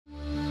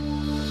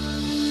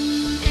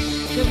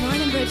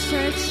Bridge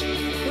Church.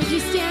 Would you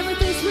stand with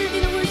us? We're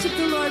going to worship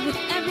the Lord with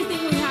everything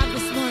we have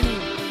this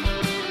morning.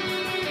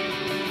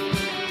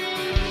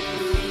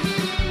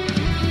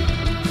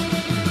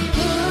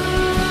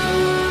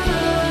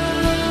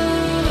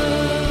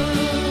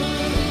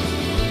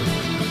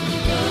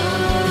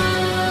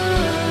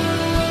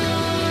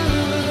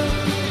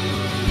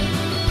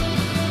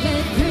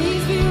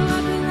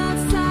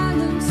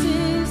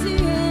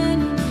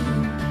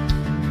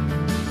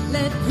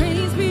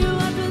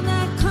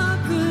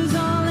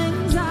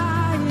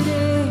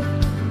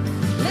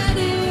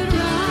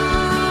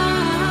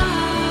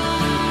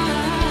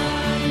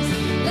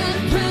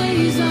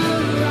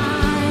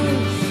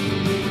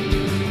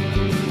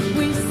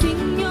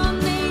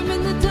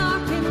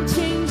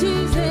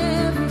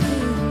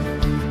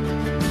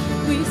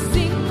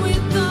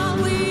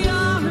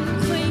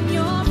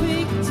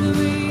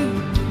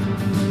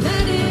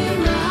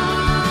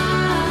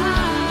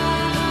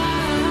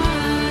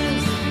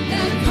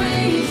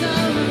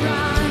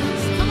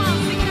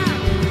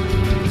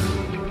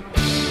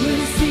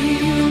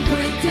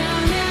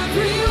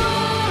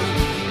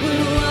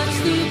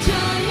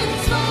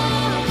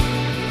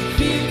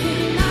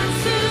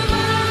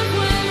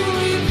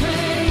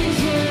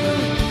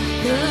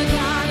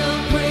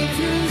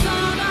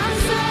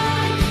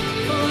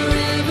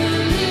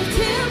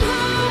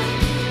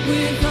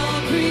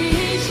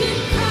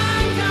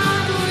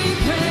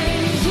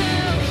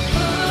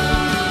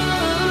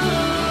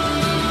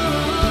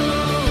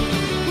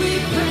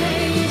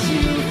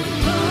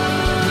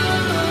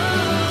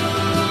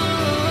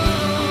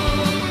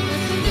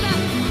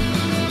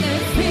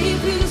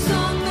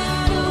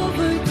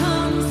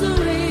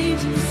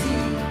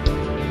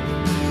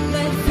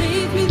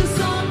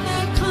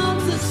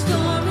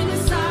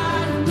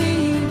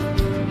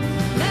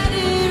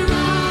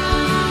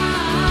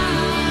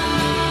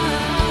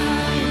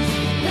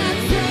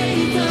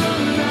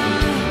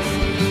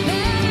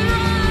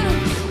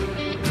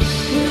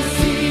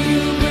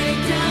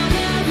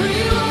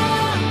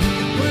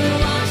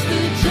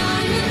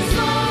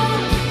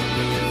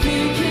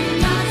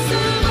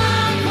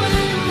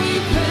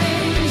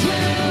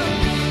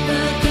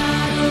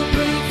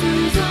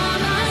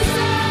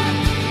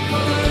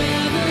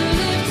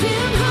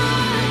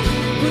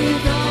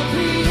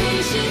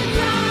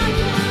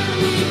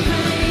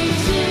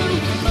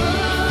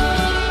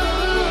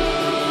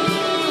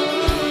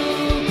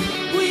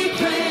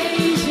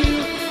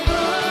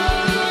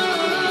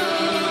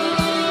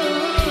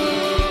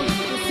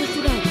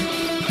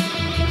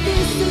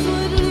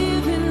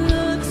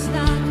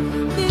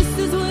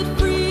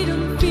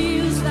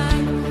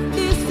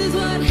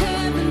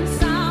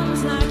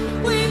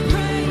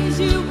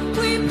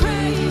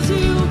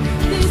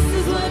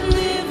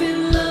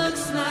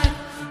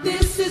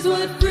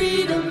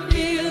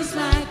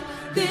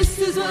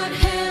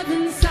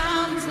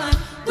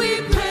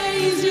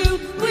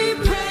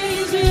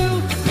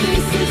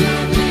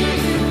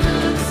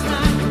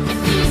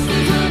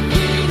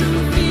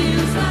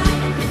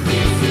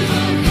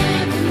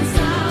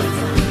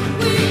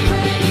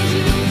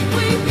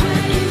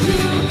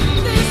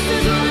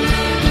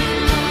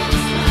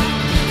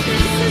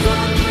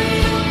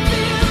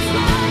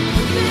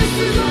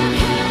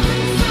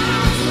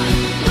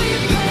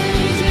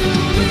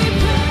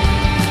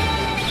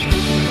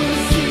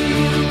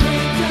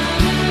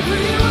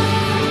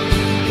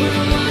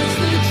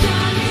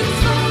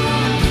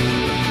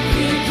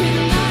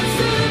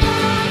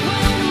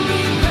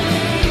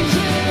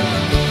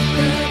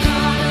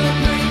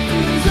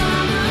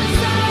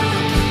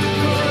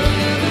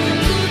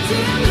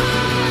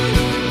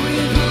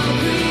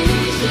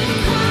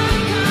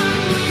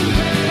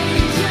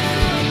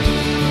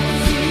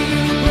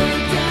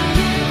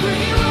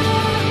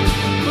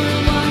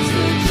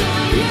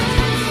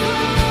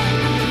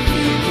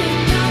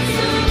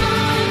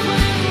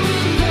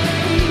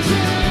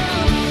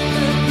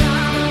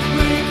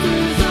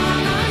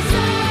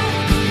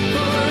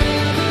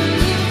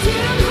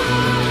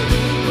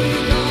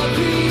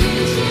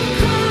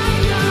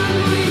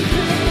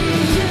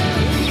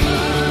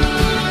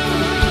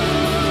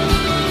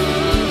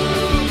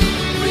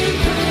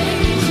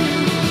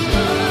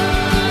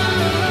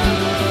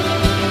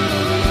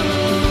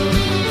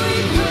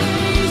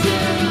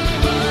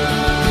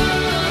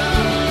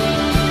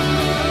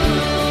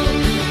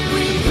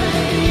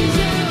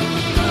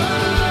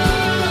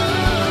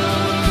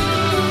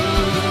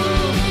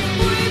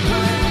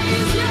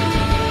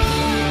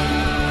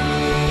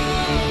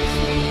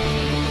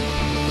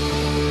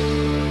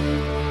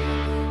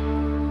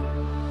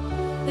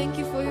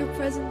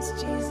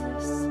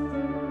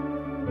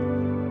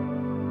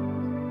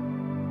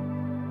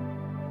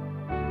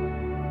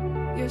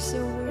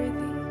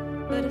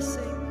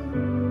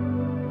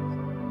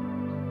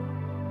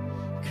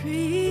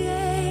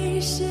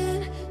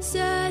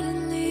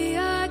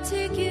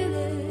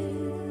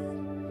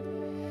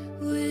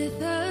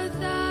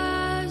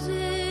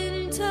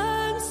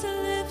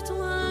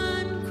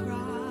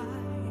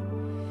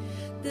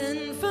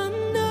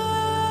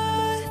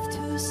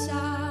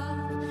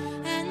 South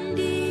and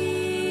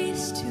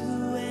east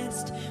to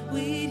west,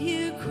 we'd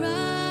hear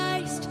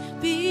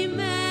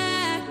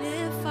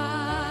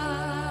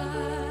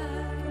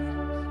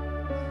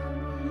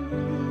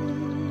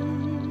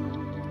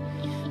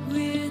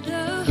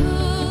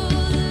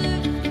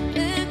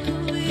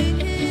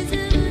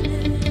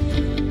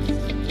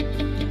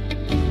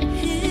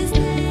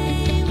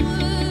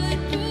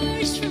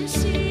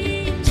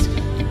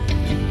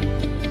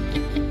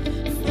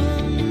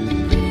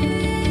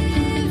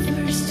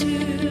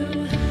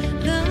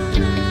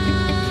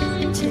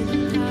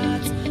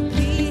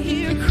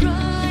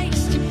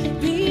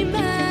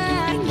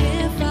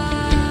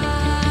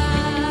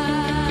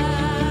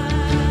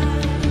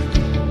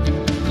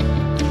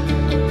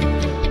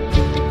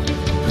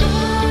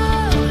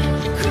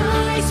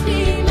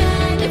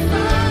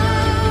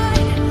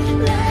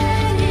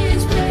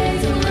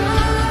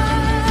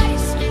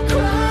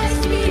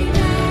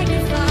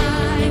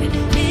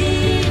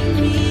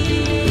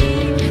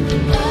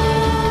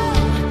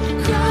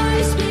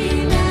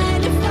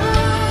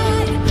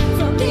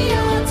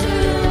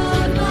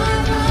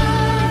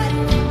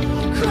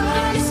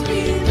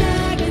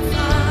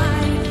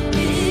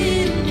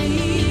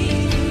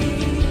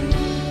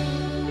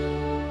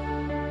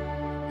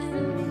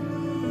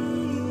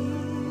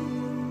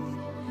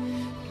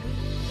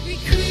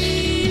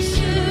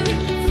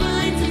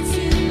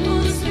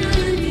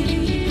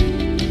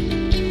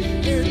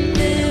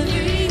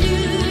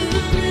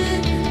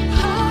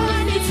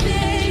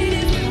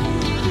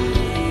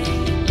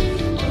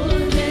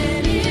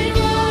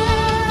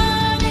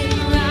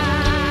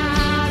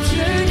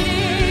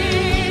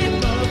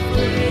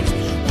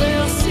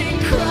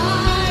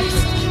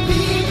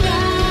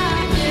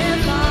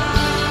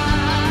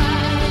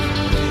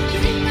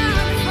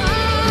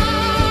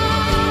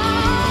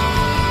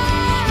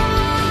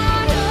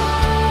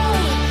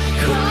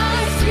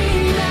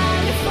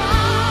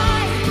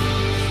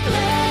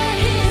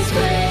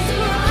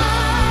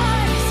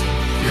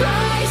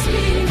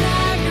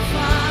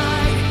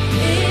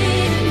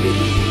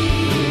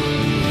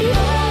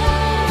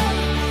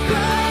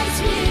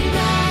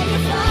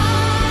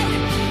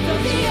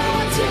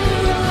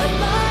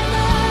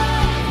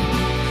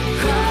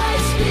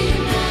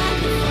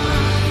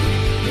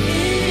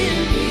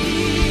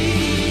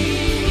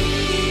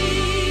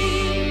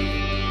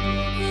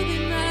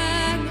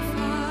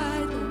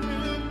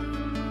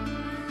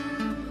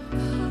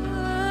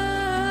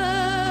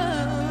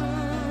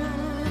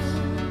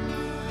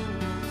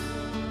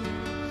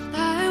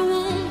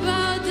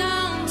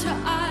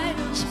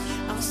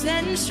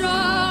stand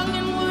strong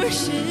and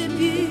worship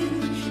you.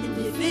 And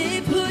if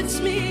it puts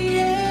me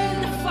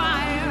in the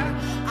fire,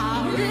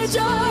 I'll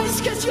rejoice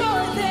 'cause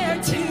you're there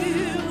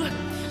too.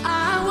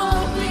 I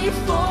won't be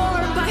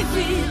formed by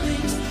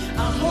feelings.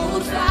 I'll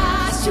hold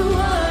fast to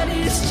what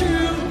is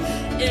true.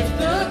 If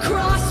the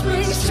cross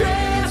brings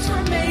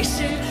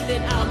transformation,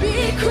 then I'll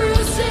be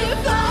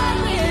crucified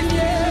with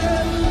you.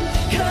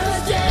 'Cause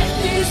death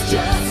is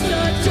just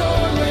a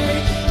doorway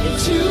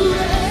into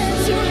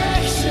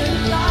resurrection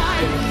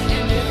life.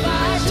 And if I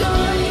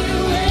join you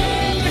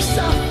in your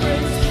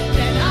sufferings,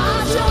 then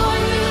I'll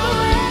join you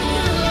in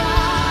your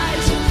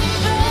rise.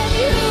 And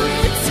you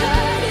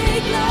return in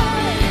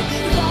glory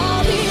with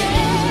all the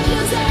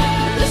angels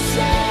and the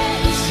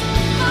saints.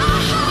 My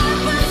heart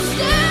will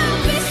still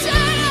be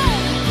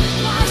singing,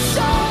 my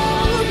soul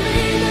will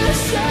be the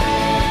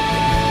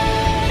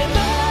same.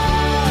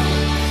 Oh,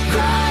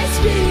 Christ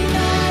be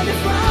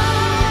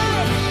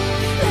magnified,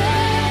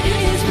 let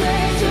his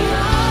praise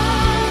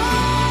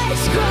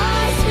arise.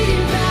 Christ be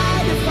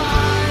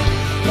magnified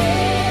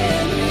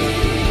in me.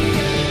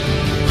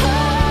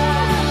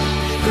 Oh,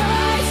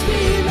 Christ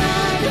be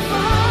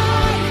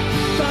magnified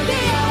from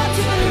the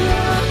altar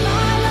of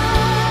my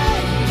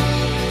life.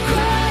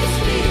 Christ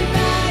be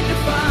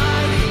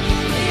magnified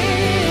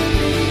in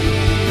me.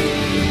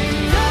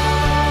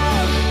 Oh,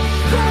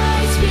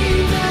 Christ be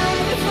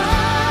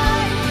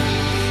magnified,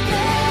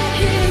 let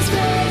his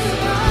praise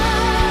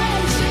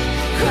arise.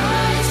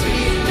 Christ be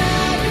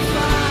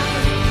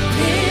magnified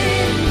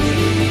in me.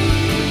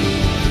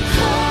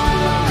 Oh,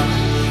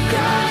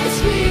 Christ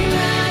be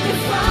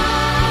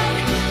magnified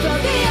from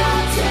the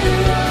altar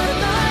of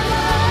my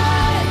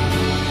life.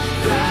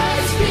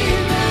 Christ be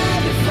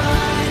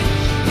magnified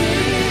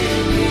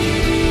in me.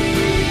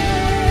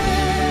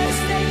 Yes,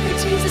 thank you,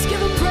 Jesus.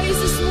 Give him praise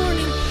this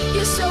morning.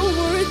 You're so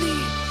worthy.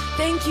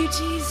 Thank you,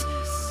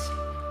 Jesus.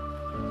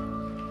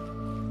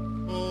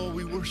 Oh,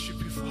 we worship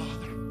you,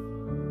 Father.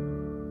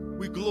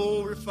 We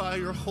glorify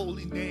your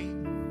holy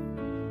name.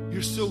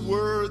 You're so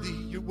worthy.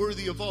 You're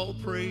worthy of all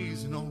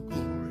praise and all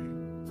glory.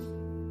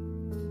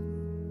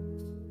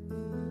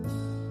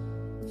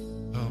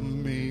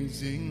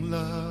 Amazing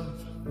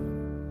love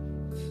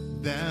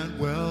that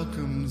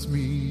welcomes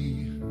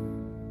me,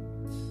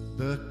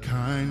 the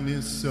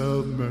kindness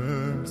of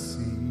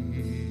mercy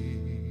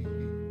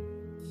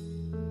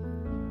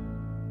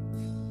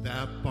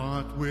that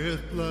bought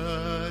with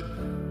blood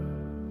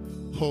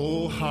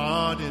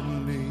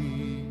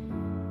wholeheartedly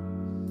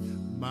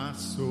my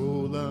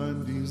soul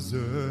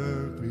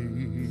undeserving.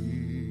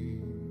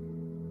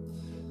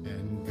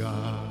 And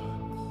God,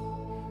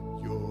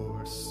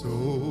 you're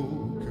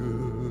so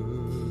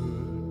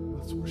good.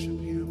 Let's worship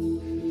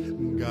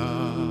him.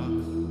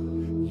 God,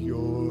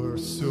 you're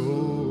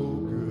so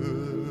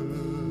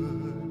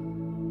good.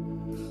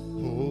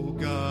 Oh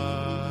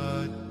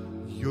God,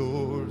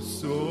 you're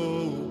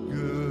so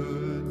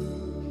good.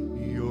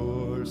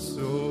 You're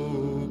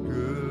so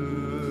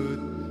good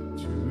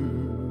to me.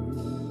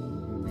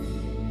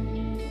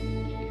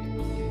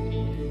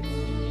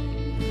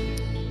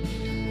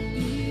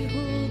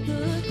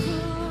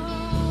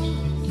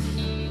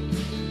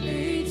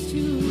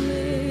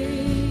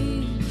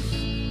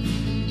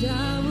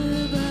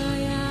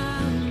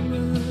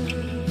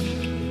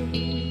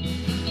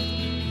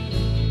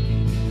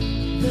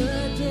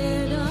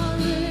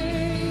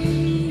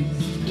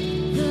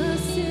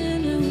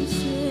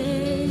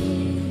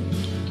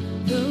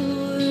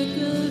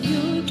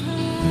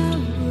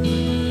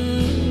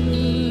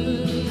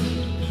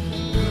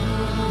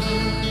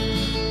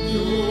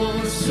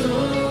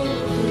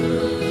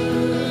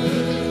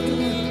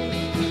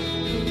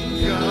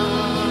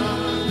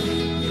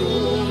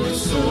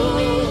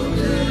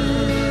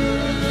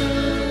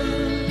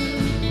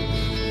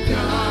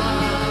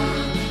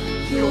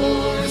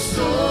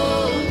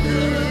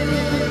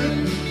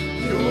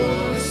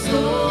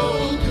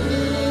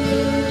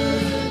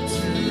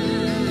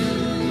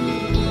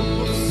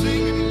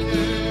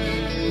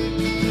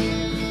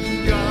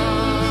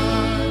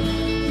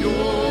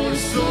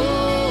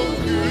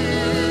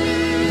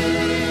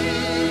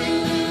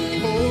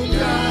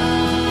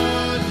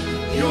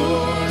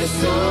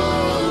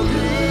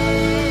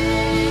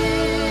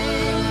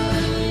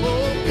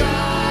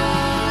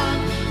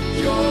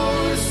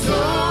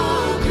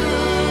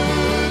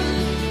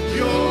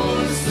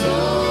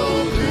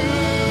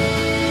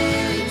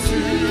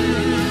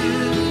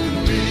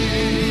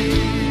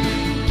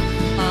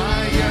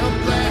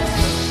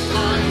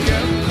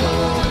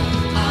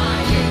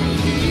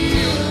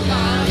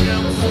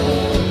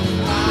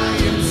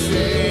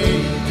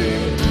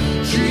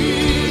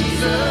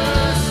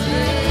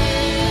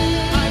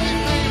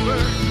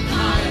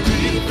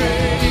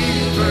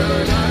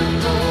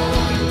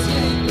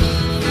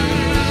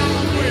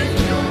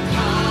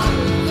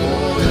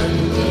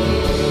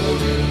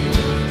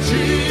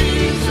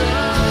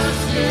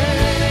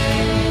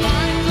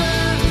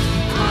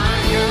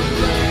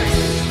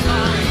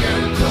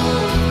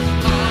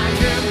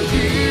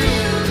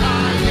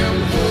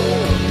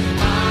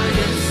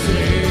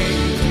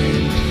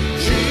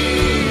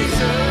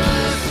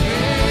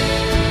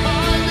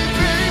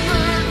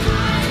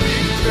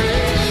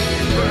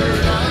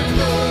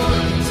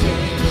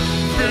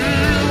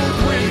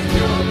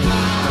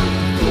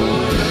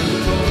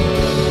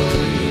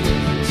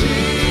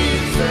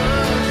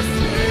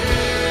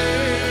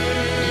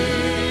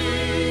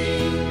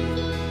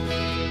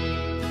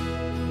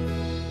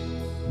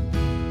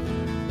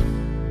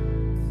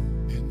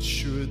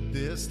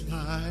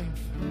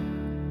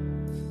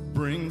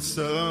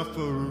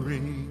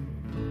 suffering,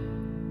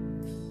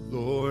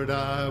 Lord,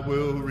 I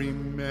will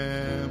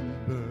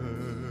remember.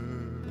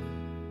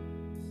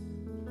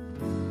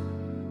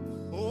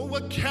 Oh,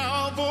 what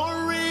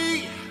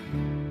Calvary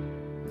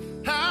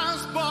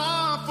has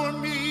bought for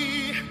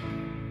me,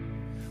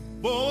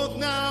 both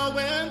now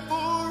and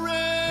forever.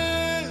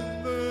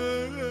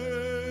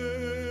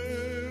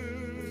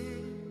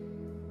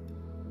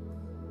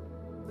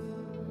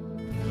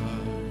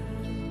 God,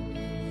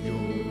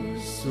 you're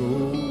so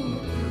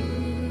good.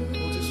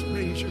 Oh, just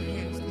raise your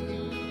hands to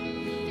Him.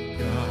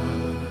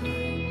 God,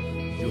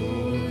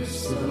 you're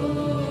so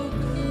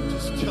good.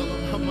 Just tell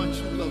Him how much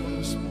you love Him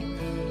this morning.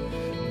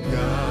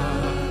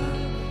 God,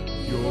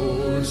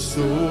 you're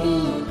so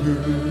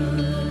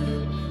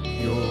good.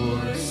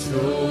 You're so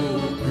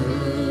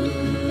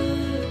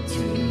good to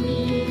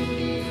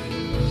me.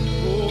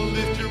 Oh,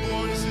 lift your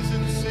voices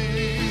and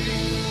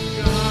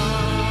sing.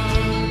 God,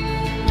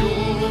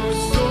 you're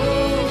so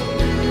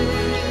good.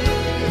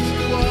 Yes,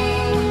 you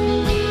are.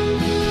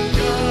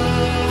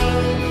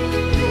 God,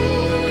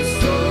 you're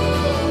so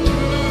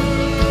good.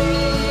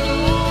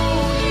 Oh,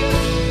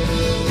 yes.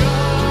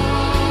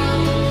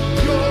 God,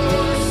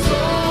 you're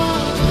so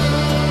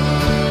good.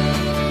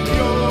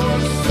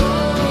 You're so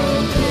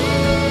good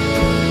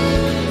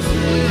to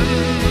me.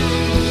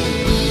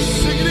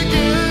 Sing it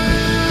again.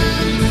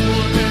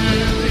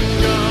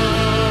 God,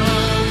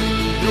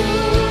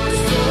 you're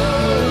so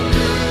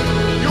good.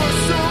 You're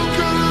so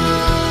good.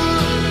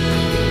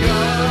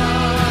 God,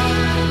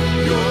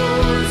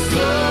 you're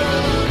so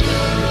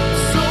good.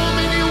 So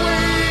many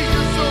ways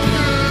you're so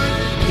good.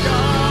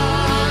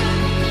 God,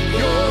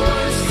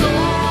 you're so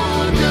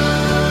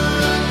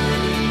good.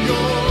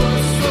 You're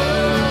so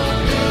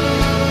good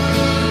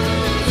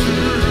to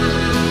me.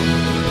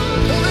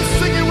 Oh, let's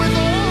sing it with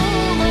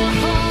all our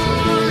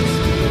hearts.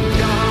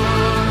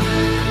 God,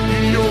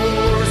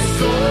 you're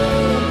so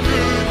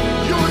good.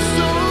 You're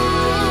so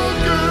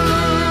good.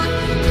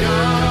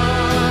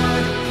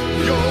 God,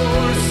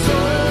 you're so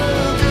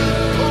good.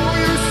 Oh,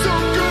 you're so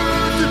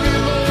good to me,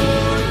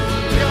 Lord.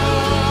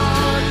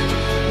 God,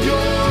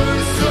 you're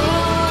so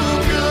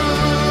good.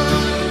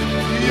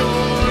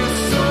 You're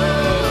so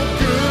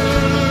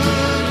good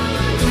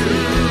to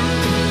me.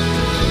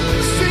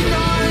 Sing,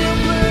 I am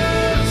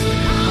blessed.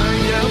 I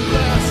am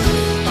blessed.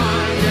 I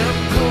am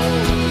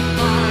whole.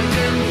 I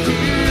am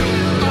healed.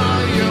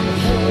 I am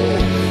whole.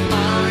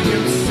 I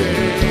am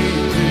saved in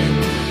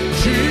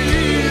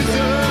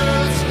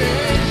Jesus'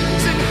 name.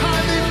 Sing,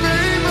 highly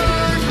favored,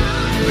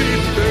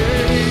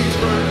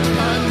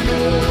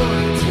 anointed,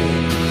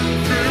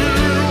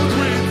 filled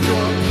with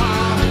your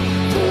power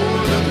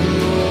for the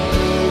glory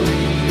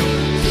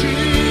of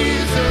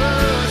Jesus'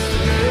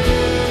 name.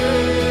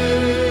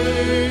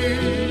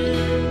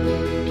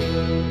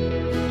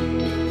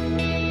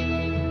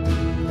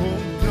 Oh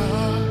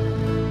God,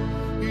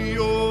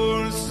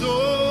 you're so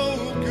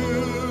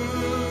good.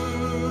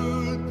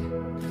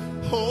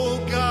 Oh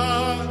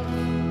God,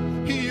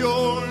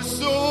 you're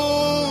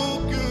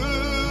so good.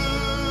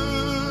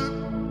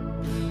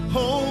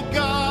 Oh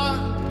God,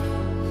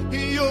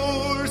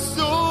 you're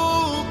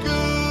so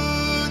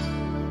good.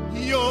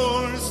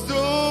 You're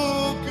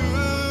so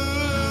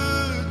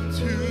good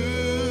to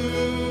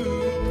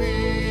me.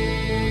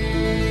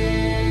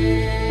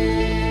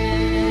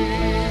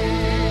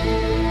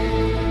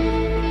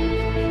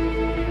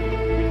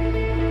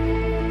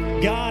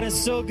 God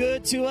is so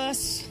good to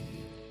us.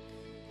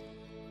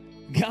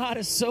 God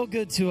is so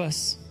good to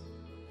us.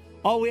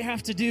 All we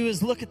have to do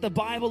is look at the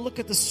Bible, look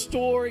at the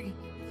story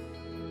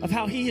of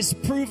how He has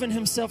proven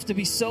Himself to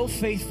be so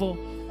faithful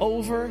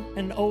over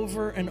and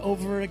over and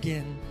over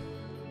again.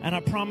 And I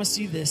promise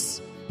you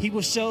this, He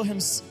will show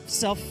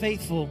Himself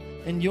faithful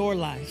in your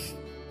life.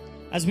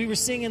 As we were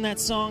singing that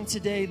song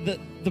today,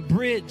 the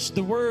bridge,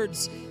 the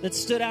words that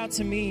stood out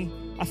to me,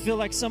 I feel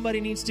like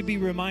somebody needs to be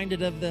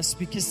reminded of this,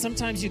 because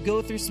sometimes you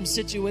go through some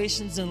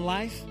situations in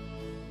life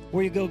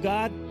where you go,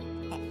 God,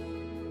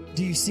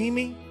 do you see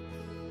me?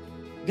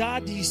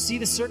 God, do you see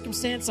the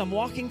circumstance I'm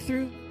walking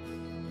through?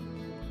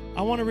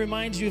 I want to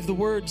remind you of the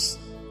words.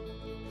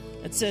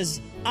 It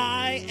says,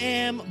 I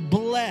am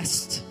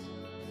blessed.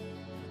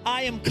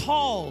 I am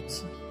called.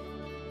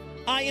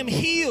 I am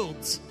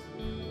healed.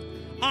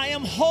 I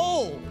am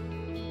whole.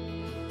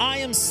 I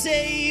am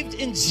saved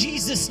in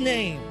Jesus'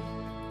 name.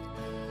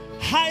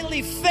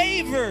 Highly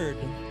favored,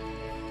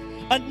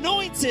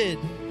 anointed,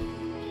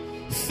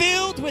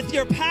 filled with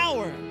your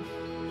power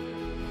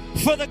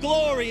for the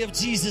glory of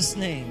Jesus'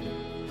 name.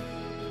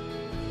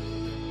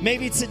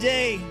 Maybe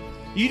today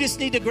you just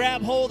need to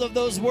grab hold of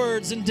those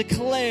words and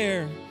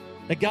declare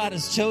that God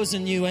has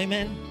chosen you.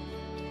 Amen.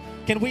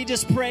 Can we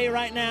just pray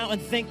right now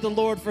and thank the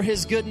Lord for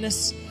His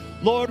goodness?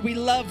 Lord, we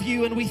love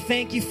you and we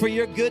thank you for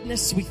your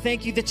goodness. We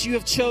thank you that you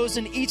have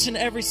chosen each and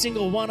every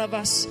single one of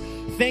us.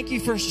 Thank you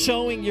for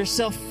showing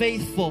yourself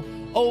faithful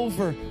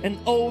over and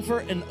over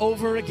and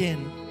over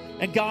again.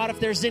 And God, if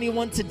there's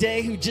anyone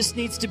today who just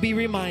needs to be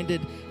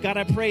reminded, God,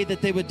 I pray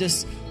that they would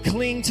just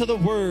cling to the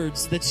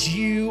words that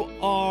you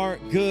are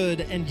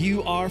good and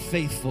you are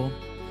faithful.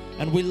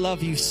 And we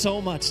love you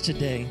so much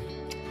today.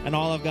 And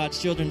all of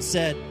God's children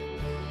said,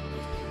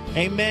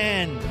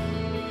 amen.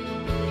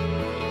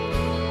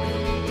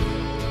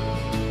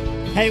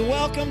 Hey,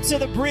 welcome to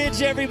the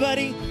Bridge,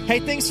 everybody. Hey,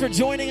 thanks for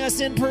joining us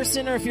in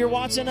person, or if you're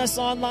watching us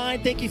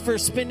online, thank you for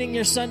spending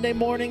your Sunday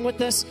morning with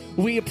us.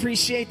 We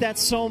appreciate that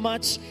so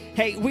much.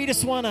 Hey, we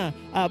just want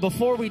to,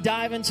 before we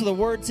dive into the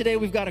Word today,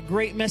 we've got a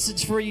great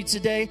message for you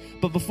today.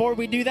 But before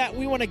we do that,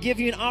 we want to give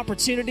you an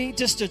opportunity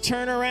just to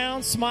turn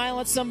around, smile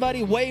at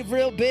somebody, wave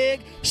real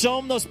big, show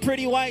them those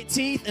pretty white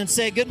teeth, and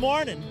say, good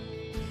morning.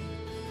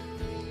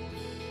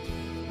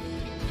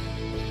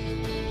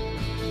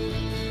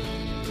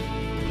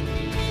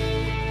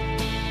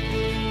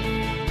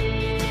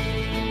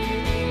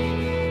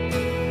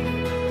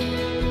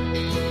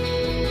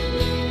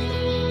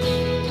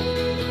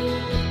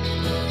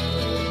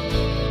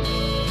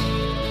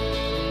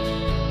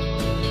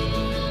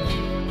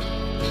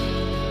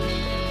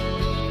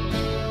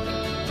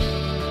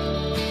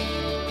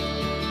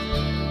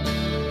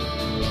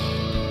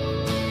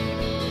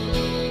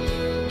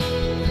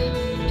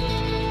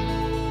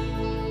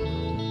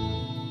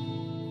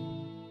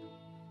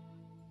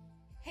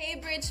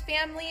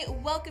 Family,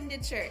 welcome to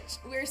church.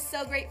 We're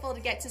so grateful to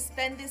get to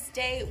spend this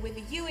day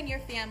with you and your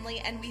family,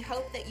 and we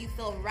hope that you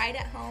feel right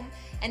at home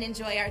and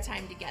enjoy our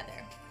time together.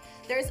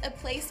 There's a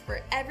place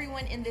for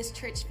everyone in this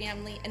church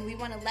family, and we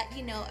want to let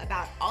you know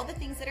about all the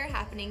things that are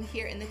happening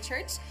here in the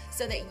church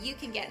so that you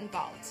can get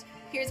involved.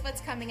 Here's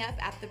what's coming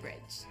up at the Bridge.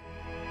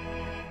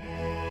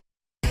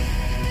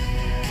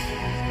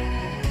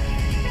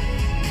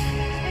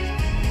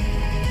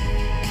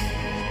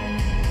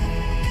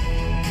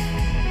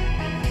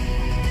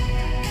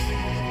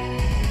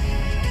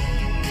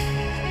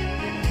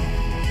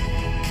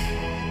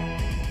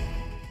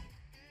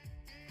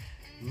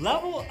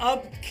 Level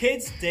Up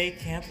Kids Day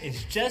Camp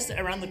is just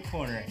around the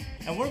corner,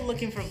 and we're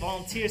looking for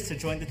volunteers to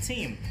join the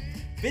team.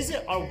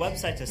 Visit our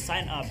website to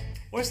sign up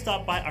or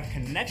stop by our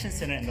Connection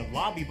Center in the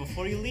lobby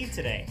before you leave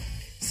today.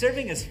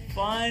 Serving is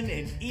fun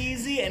and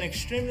easy and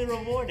extremely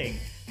rewarding.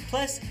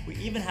 Plus, we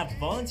even have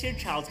volunteer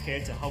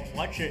childcare to help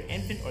watch your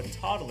infant or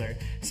toddler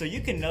so you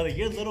can know that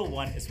your little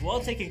one is well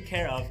taken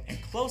care of and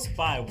close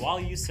by while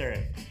you serve.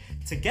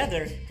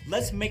 Together,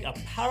 let's make a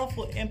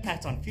powerful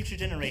impact on future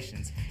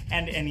generations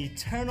and an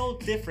eternal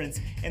difference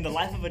in the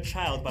life of a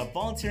child by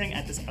volunteering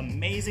at this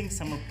amazing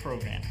summer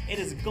program. It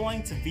is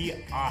going to be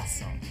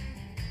awesome.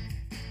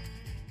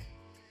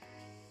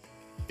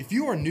 If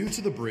you are new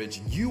to the Bridge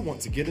and you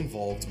want to get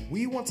involved,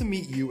 we want to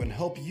meet you and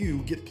help you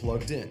get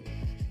plugged in.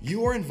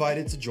 You are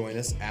invited to join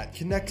us at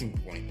Connecting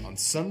Point on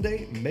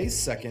Sunday, May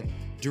 2nd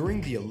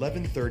during the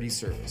 11:30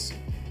 service.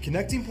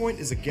 Connecting Point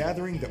is a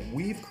gathering that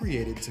we've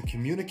created to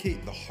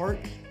communicate the heart,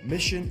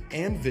 mission,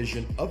 and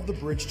vision of the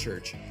Bridge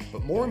Church,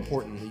 but more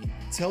importantly,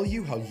 tell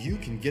you how you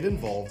can get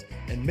involved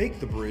and make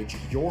the Bridge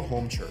your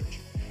home church.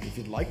 If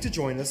you'd like to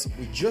join us,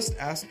 we just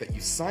ask that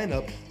you sign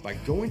up by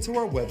going to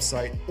our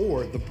website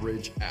or the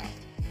Bridge app.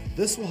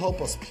 This will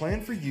help us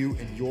plan for you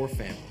and your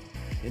family.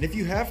 And if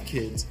you have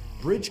kids,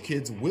 Bridge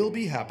Kids will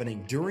be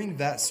happening during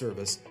that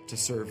service to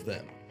serve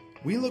them.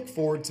 We look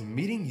forward to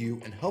meeting you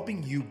and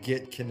helping you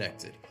get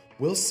connected.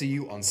 We'll see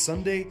you on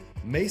Sunday,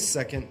 May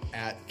 2nd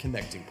at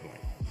Connecting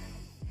Point.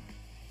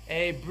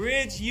 Hey,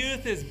 Bridge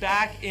Youth is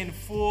back in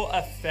full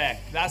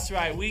effect. That's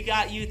right, we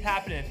got youth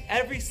happening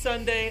every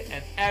Sunday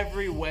and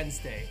every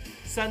Wednesday.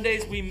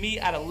 Sundays we meet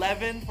at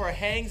 11 for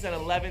hangs and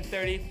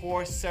 11:30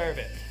 for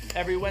service.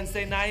 Every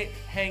Wednesday night,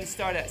 hangs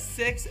start at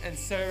 6 and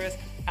service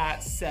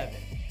at 7.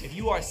 If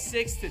you are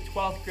 6th to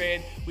 12th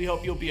grade, we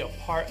hope you'll be a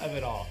part of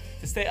it all.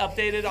 To stay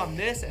updated on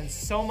this and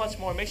so much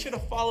more, make sure to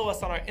follow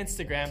us on our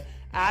Instagram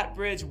at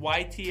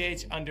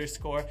BridgeYTH_, and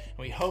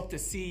we hope to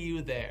see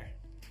you there.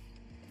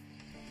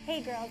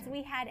 Hey girls,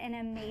 we had an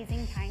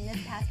amazing time this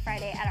past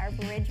Friday at our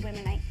Bridge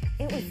Women Night.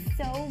 It was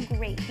so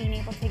great being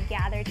able to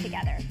gather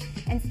together.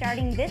 And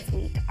starting this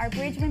week, our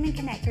Bridge Women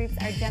Connect groups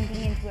are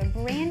jumping into a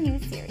brand new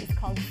series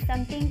called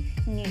Something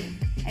New.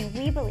 And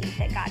we believe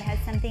that God has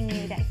something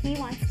new that He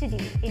wants to do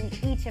in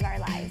each of our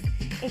lives.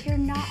 If you're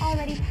not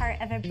already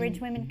part of a Bridge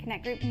Women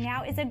Connect group,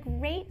 now is a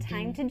great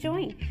time to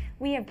join.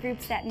 We have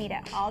groups that meet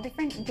at all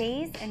different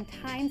days and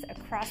times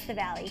across the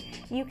valley.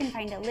 You can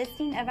find a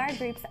listing of our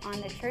groups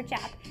on the church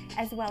app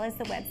as well as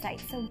the website.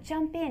 So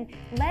jump in,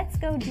 let's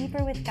go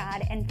deeper with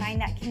God and find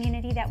that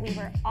community that we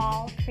were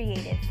all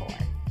created for.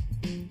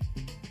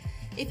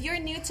 If you're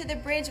new to the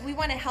Bridge, we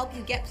want to help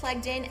you get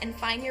plugged in and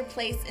find your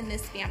place in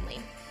this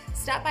family.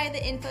 Stop by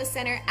the info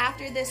center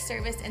after this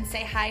service and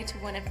say hi to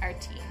one of our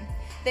team.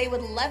 They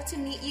would love to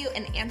meet you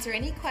and answer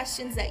any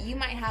questions that you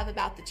might have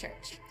about the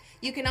church.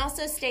 You can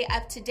also stay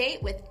up to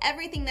date with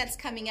everything that's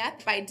coming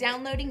up by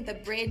downloading the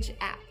Bridge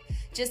app.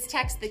 Just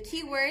text the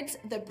keywords,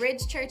 the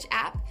Bridge Church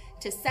app,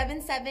 to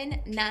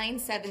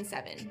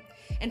 77977.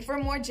 And for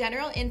more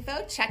general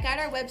info, check out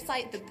our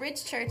website,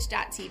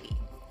 thebridgechurch.tv.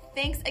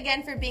 Thanks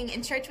again for being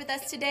in church with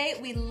us today.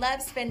 We love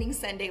spending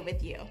Sunday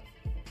with you.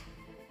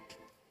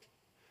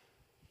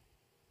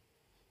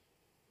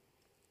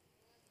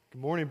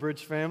 Good morning,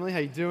 Bridge family. How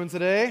you doing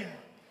today?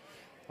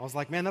 I was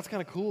like, man, that's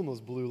kind of cool in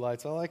those blue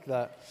lights. I like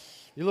that.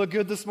 You look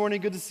good this morning.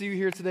 Good to see you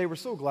here today. We're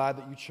so glad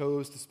that you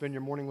chose to spend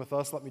your morning with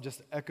us. Let me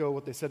just echo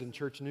what they said in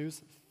church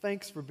news.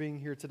 Thanks for being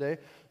here today,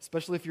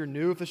 especially if you're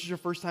new. If this is your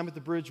first time at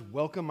the Bridge,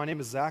 welcome. My name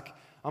is Zach.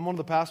 I'm one of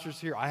the pastors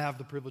here. I have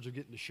the privilege of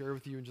getting to share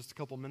with you in just a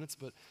couple minutes,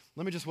 but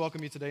let me just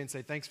welcome you today and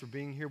say thanks for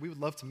being here. We would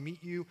love to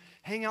meet you,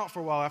 hang out for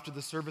a while after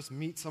the service,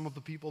 meet some of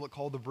the people that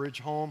call the Bridge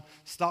home,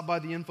 stop by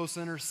the info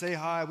center, say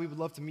hi. We would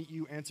love to meet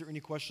you, answer any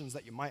questions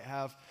that you might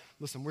have.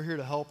 Listen, we're here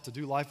to help, to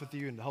do life with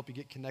you, and to help you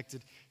get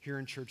connected here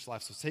in church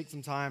life. So take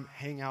some time,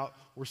 hang out.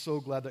 We're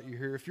so glad that you're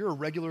here. If you're a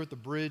regular at the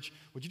Bridge,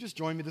 would you just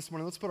join me this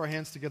morning? Let's put our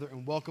hands together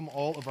and welcome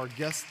all of our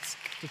guests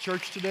to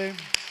church today.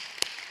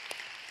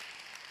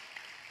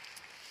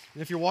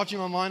 And if you're watching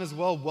online as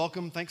well,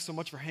 welcome. Thanks so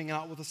much for hanging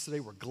out with us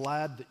today. We're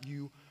glad that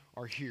you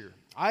are here.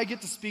 I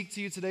get to speak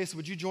to you today, so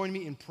would you join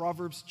me in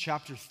Proverbs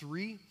chapter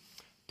 3?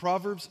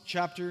 Proverbs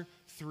chapter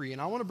 3.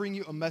 And I want to bring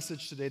you a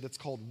message today that's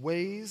called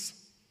Ways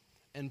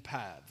and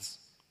Paths.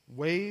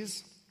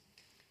 Ways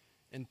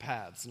and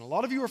Paths. And a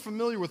lot of you are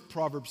familiar with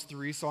Proverbs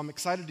 3, so I'm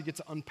excited to get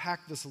to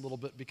unpack this a little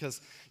bit because,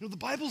 the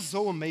Bible's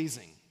so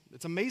amazing.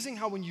 It's amazing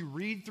how when you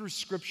read through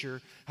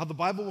Scripture, how the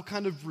Bible will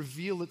kind of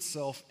reveal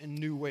itself in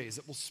new ways.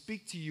 It will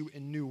speak to you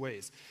in new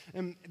ways.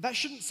 And that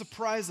shouldn't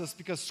surprise us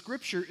because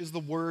Scripture is the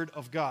Word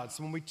of God.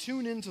 So when we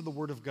tune into the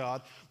Word of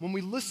God, when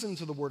we listen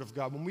to the Word of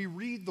God, when we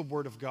read the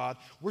Word of God,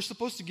 we're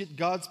supposed to get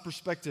God's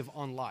perspective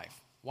on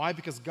life. Why?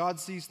 Because God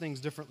sees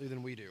things differently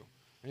than we do.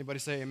 Anybody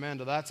say amen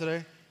to that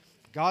today?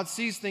 God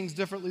sees things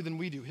differently than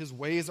we do. His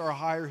ways are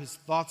higher. His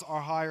thoughts are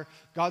higher.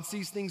 God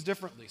sees things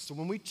differently. So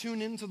when we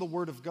tune into the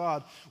Word of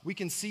God, we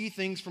can see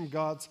things from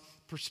God's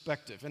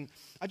perspective. And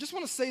I just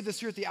want to say this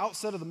here at the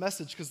outset of the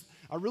message because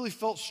I really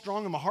felt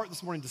strong in my heart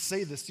this morning to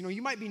say this.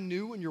 You might be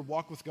new in your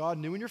walk with God,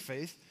 new in your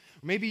faith.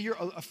 Or maybe you're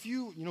a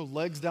few,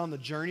 legs down the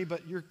journey,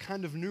 but you're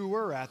kind of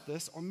newer at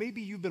this. Or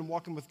maybe you've been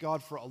walking with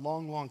God for a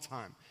long, long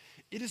time.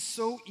 It is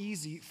so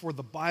easy for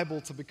the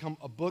Bible to become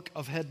a book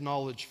of head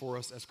knowledge for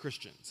us as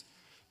Christians.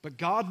 But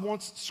God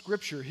wants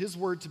Scripture, His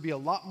Word, to be a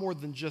lot more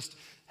than just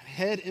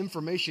head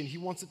information. He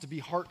wants it to be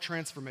heart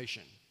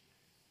transformation.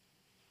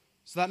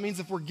 So that means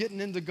if we're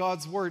getting into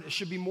God's Word, it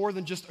should be more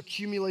than just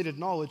accumulated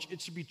knowledge. It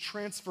should be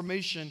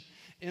transformation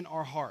in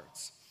our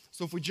hearts.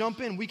 So if we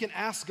jump in, we can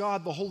ask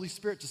God, the Holy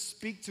Spirit, to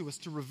speak to us,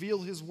 to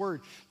reveal His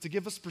Word, to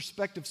give us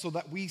perspective so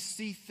that we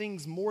see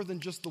things more than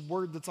just the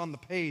word that's on the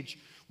page.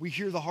 We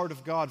hear the heart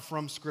of God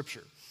from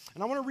Scripture.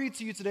 And I want to read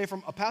to you today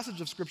from a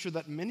passage of Scripture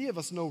that many of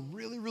us know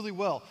really, really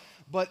well.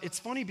 But it's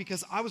funny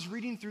because I was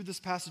reading through this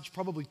passage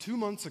probably 2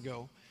 months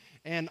ago,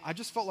 and I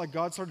just felt like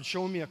God started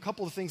showing me a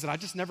couple of things that I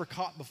just never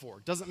caught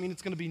before. Doesn't mean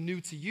it's going to be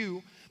new to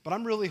you, but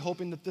I'm really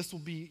hoping that this will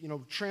be,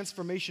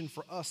 transformation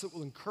for us. It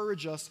will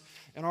encourage us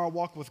in our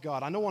walk with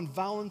God. I know on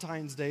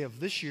Valentine's Day of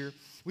this year,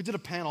 we did a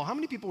panel. How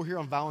many people were here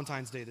on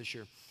Valentine's Day this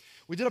year?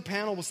 We did a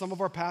panel with some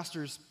of our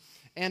pastors,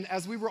 and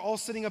as we were all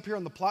sitting up here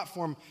on the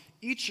platform,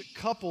 each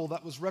couple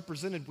that was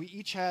represented, we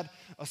each had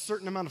a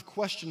certain amount of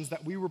questions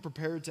that we were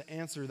prepared to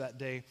answer that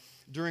day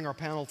during our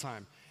panel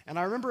time. And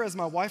I remember as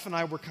my wife and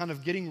I were kind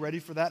of getting ready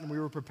for that and we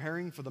were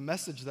preparing for the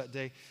message that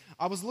day,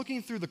 I was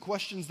looking through the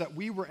questions that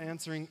we were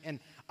answering, and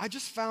I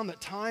just found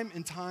that time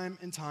and time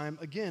and time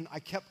again,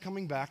 I kept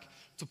coming back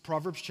to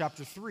Proverbs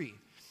chapter 3.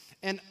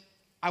 And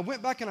I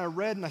went back and I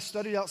read and I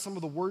studied out some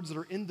of the words that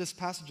are in this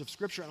passage of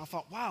Scripture, and I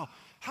thought, wow,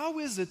 how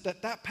is it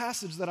that that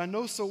passage that I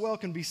know so well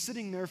can be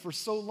sitting there for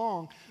so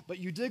long, but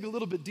you dig a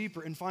little bit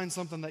deeper and find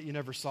something that you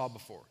never saw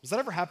before? Does that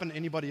ever happen to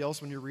anybody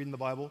else when you're reading the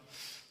Bible?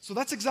 So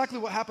that's exactly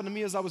what happened to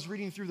me as I was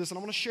reading through this, and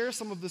I want to share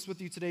some of this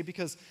with you today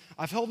because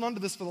I've held on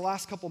to this for the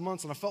last couple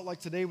months, and I felt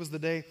like today was the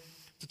day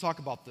to talk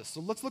about this.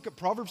 So let's look at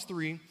Proverbs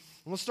 3, and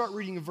let's start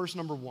reading in verse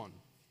number 1.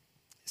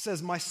 It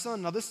says, my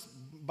son, now this,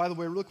 by the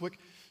way, real quick,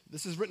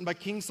 this is written by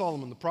King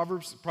Solomon, the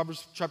Proverbs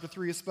chapter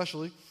 3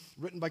 especially,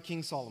 written by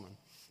King Solomon.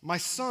 My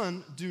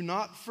son, do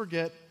not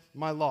forget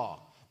my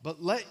law,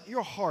 but let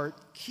your heart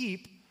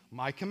keep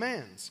my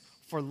commands.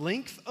 For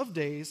length of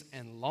days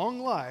and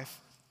long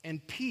life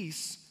and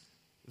peace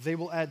they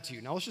will add to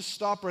you. Now let's just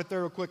stop right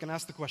there real quick and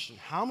ask the question.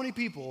 How many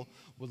people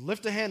would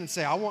lift a hand and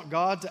say, I want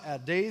God to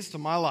add days to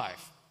my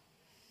life?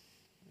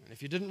 And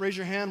if you didn't raise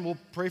your hand, we'll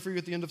pray for you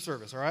at the end of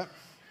service, all right?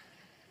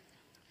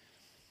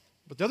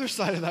 But the other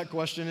side of that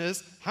question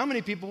is, how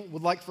many people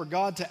would like for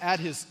God to add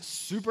His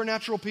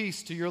supernatural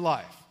peace to your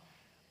life?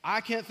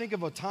 I can't think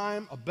of a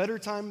better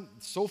time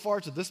so far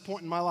to this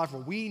point in my life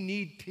where we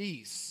need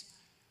peace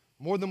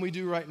more than we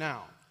do right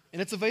now. And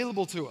it's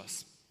available to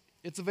us.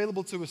 It's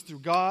available to us through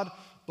God,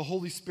 the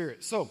Holy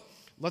Spirit. So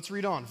let's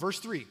read on. Verse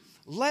 3,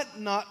 let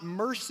not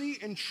mercy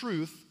and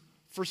truth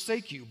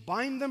forsake you.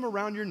 Bind them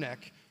around your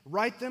neck.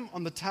 Write them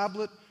on the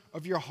tablet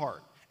of your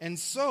heart. And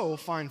so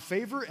find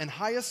favor and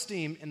high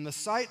esteem in the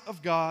sight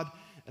of God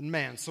and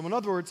man. So in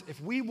other words,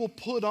 if we will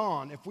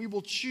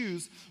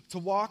choose to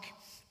walk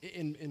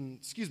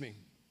if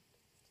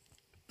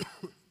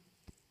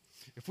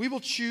we will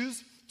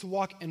choose to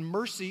walk in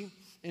mercy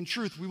in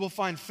truth, we will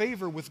find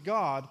favor with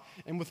God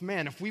and with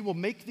man. If we will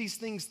make these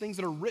things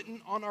that are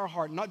written on our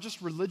heart, not just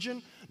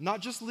religion, not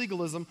just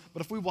legalism,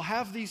 but if we will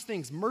have these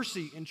things,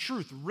 mercy and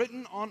truth,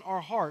 written on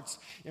our hearts,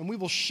 and we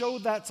will show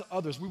that to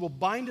others, we will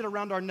bind it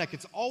around our neck.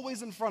 It's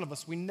always in front of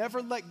us. We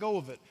never let go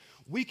of it.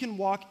 We can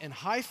walk in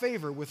high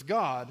favor with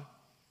God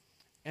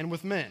and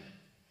with men.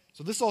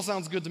 So this all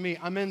sounds good to me.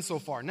 I'm in so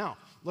far. Now,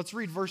 let's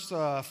read verse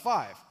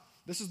 5.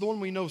 This is the one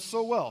we know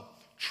so well.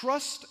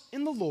 Trust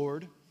in the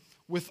Lord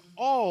with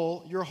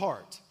all your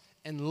heart,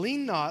 and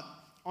lean not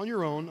on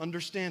your own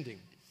understanding.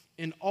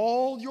 In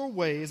all your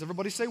ways,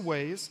 everybody say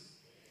ways.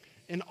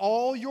 In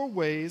all your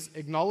ways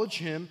acknowledge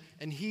him,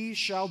 and he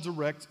shall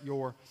direct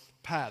your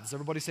paths.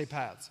 Everybody say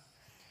paths.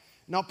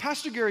 Now,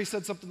 Pastor Gary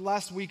said something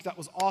last week that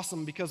was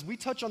awesome, because we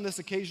touch on this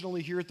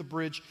occasionally here at the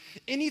Bridge.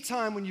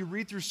 Anytime when you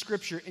read through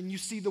Scripture and you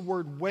see the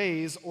word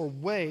ways or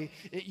way,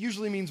 it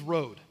usually means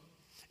road.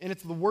 And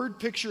it's the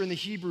word picture in the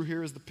Hebrew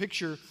here is the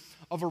picture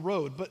of a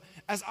road. But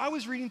as I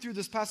was reading through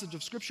this passage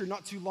of Scripture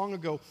not too long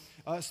ago,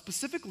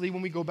 specifically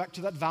when we go back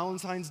to that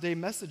Valentine's Day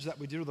message that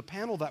we did, or the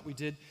panel that we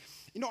did,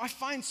 I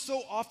find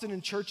so often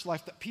in church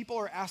life that people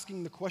are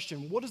asking the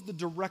question, what is the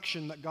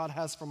direction that God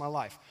has for my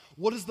life?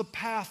 What is the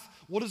path?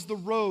 What is the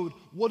road?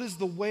 What is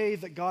the way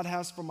that God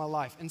has for my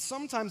life? And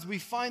sometimes we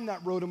find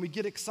that road and we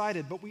get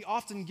excited, but we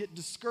often get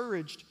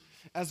discouraged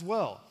as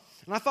well.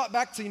 And I thought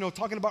back to,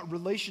 talking about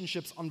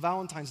relationships on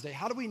Valentine's Day.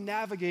 How do we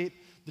navigate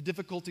the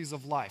difficulties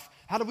of life?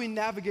 How do we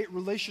navigate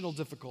relational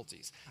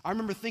difficulties? I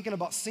remember thinking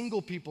about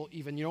single people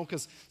even,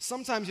 because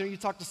sometimes, you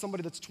talk to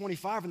somebody that's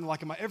 25 and they're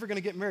like, am I ever going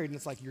to get married? And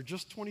it's like, you're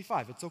just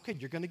 25. It's okay.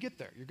 You're going to get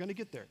there. You're going to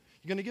get there.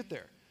 You're going to get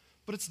there.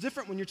 But it's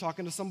different when you're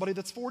talking to somebody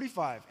that's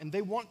 45 and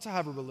they want to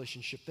have a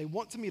relationship. They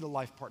want to meet a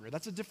life partner.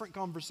 That's a different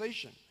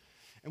conversation.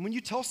 And when you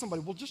tell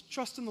somebody, well, just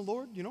trust in the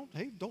Lord,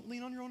 hey, don't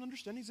lean on your own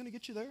understanding. He's going to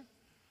get you there.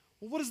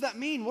 Well, what does that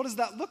mean? What does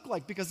that look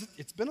like? Because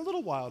it's been a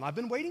little while, and I've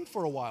been waiting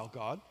for a while,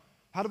 God.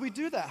 How do we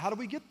do that? How do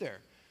we get there?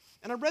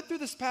 And I read through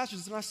this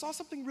passage, and I saw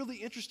something really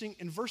interesting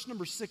in verse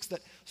number 6 that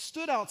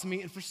stood out to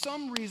me, and for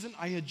some reason,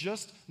 I had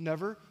just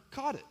never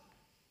caught it. It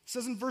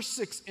says in verse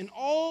 6, in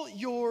all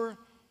your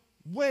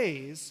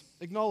ways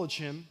acknowledge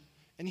him,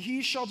 and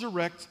he shall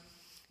direct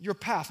your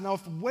path. Now,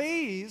 if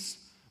ways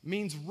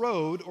means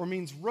road or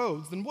means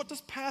roads, then what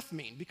does path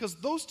mean? Because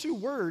those two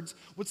words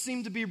would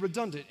seem to be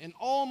redundant. In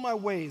all my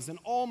ways and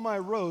all my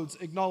roads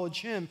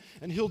acknowledge him,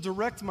 and he'll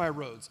direct my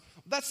roads.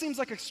 That seems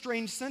like a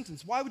strange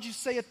sentence. Why would you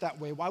say it that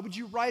way? Why would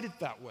you write it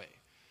that way?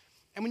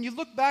 And when you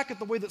look back at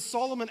the way that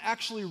Solomon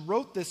actually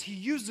wrote this, he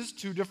uses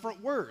two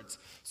different words.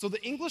 So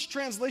the English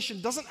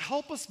translation doesn't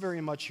help us very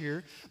much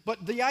here,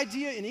 but the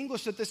idea in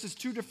English that this is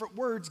two different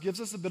words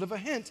gives us a bit of a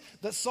hint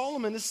that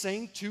Solomon is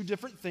saying two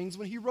different things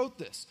when he wrote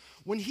this.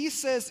 When he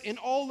says, in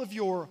all of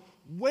your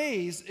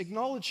ways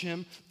acknowledge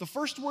him, the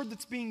first word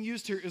that's being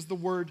used here is the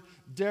word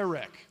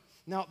derek.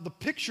 Now,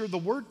 the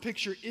word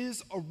picture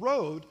is a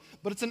road,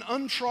 but it's an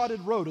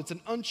untrodden road. It's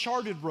an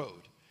uncharted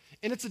road.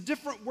 And it's a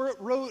different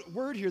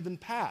word here than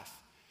path.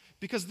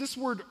 Because this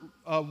word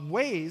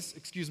ways,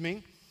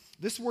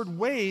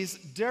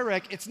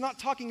 derek, it's not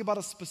talking about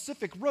a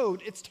specific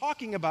road. It's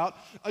talking about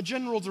a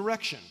general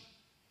direction.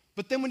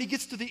 But then when he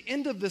gets to the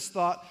end of this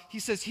thought, he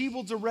says he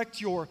will direct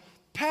your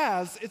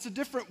paths. It's a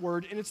different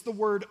word, and it's the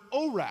word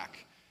orak.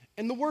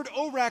 And the word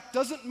orak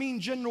doesn't mean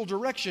general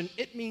direction.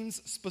 It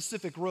means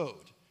specific road.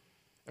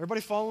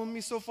 Everybody following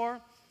me so far?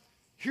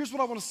 Here's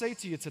what I want to say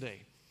to you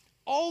today.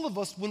 All of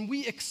us, when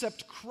we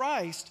accept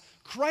Christ,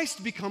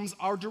 Christ becomes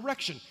our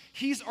direction.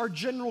 He's our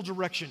general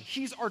direction.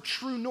 He's our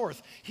true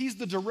north. He's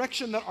the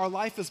direction that our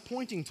life is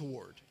pointing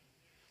toward.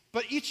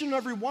 But each and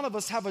every one of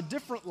us have a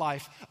different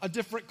life, a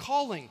different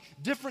calling,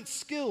 different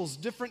skills,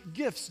 different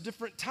gifts,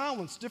 different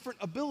talents, different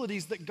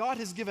abilities that God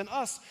has given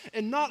us,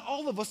 and not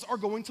all of us are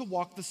going to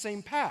walk the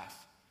same path.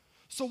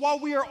 So while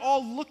we are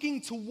all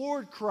looking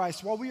toward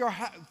Christ, while we are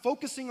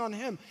focusing on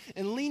him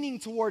and leaning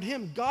toward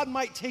him, God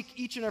might take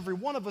each and every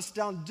one of us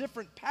down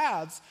different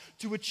paths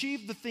to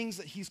achieve the things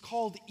that he's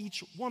called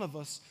each one of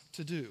us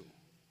to do.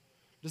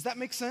 Does that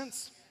make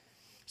sense?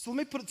 So let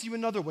me put it to you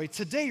another way.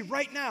 Today,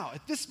 right now,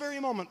 at this very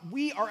moment,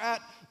 we are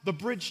at the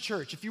Bridge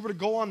Church. If you were to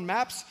go on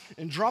maps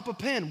and drop a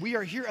pin, we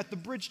are here at the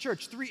Bridge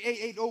Church,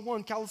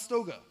 38801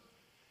 Calistoga.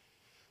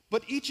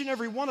 But each and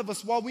every one of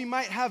us, while we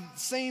might have the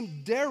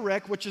same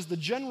derek, which is the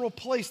general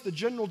place, the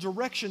general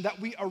direction that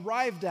we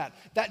arrived at,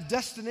 that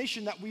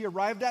destination that we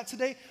arrived at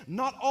today,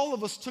 not all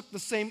of us took the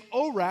same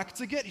orak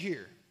to get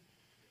here.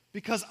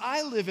 Because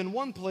I live in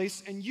one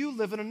place and you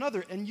live in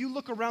another. And you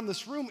look around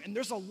this room and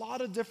there's a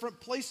lot of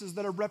different places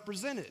that are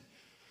represented.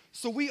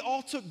 So we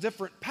all took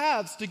different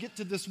paths to get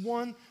to this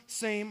one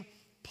same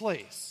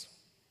place.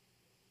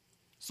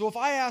 So if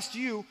I asked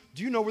you,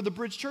 do you know where the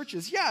Bridge Church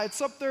is? Yeah,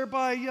 it's up there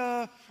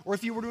by, or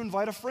if you were to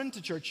invite a friend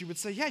to church, you would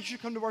say, yeah, you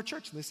should come to our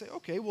church. And they say,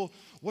 okay, well,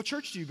 what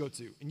church do you go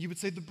to? And you would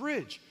say, the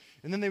Bridge.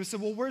 And then they would say,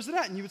 well, where's it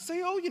at? And you would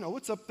say, oh,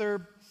 it's up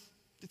there.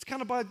 It's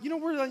kind of by,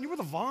 where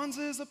the Vons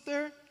is up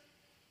there?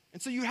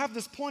 And so you have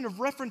this point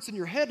of reference in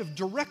your head of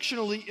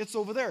directionally it's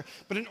over there.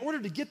 But in order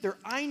to get there,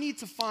 I need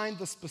to find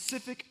the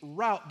specific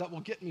route that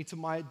will get me to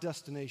my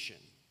destination.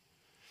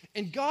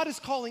 And God is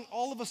calling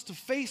all of us to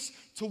face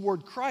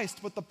toward Christ,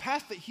 but the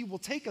path that he will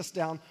take us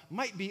down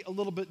might be a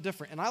little bit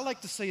different. And I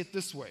like to say it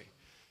this way.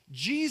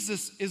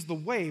 Jesus is the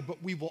way,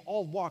 but we will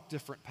all walk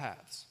different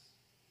paths.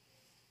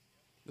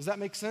 Does that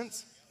make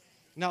sense?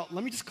 Now,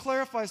 let me just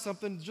clarify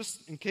something,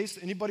 just in case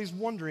anybody's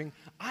wondering.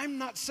 I'm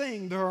not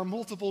saying there are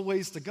multiple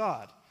ways to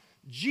God.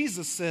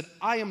 Jesus said,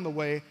 I am the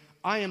way,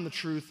 I am the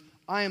truth,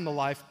 I am the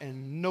life,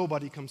 and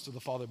nobody comes to the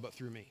Father but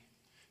through me.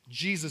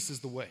 Jesus is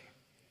the way.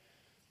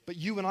 But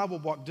you and I will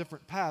walk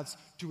different paths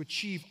to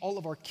achieve all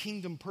of our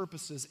kingdom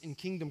purposes and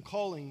kingdom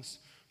callings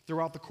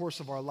throughout the course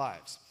of our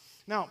lives.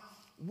 Now,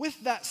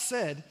 with that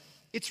said,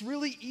 it's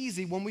really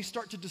easy when we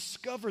start to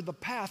discover the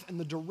path and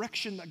the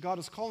direction that God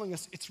is calling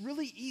us, it's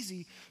really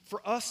easy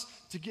for us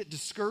to get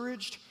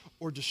discouraged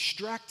or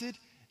distracted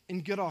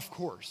and get off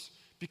course.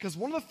 Because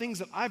one of the things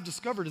that I've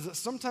discovered is that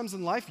sometimes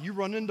in life you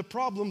run into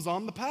problems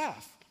on the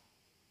path.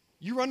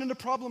 You run into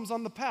problems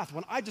on the path.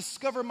 When I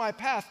discover my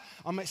path,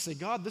 I might say,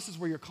 God, this is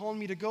where you're calling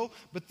me to go.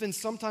 But then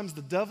sometimes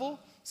the devil,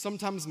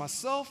 sometimes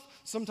myself,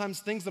 sometimes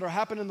things that are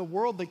happening in the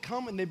world, they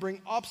come and they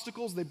bring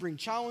obstacles, they bring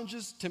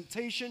challenges,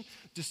 temptation,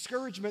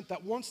 discouragement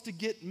that wants to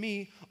get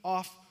me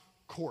off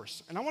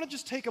course. And I want to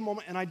just take a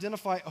moment and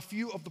identify a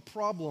few of the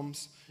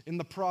problems in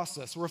the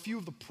process, or a few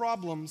of the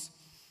problems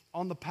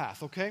on the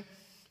path, okay?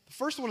 The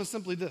first one is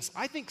simply this.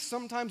 I think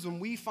sometimes when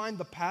we find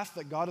the path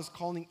that God is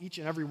calling each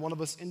and every one of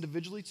us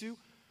individually to,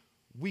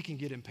 we can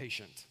get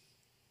impatient.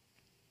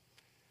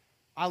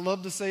 I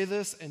love to say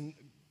this, and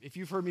if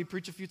you've heard me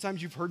preach a few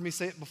times, you've heard me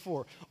say it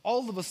before.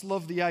 All of us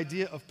love the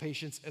idea of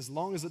patience as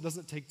long as it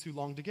doesn't take too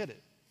long to get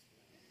it.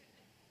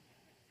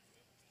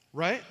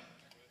 Right?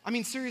 I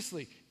mean,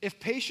 seriously, if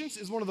patience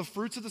is one of the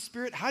fruits of the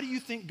Spirit, how do you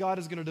think God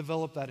is going to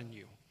develop that in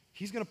you?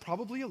 He's going to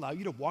probably allow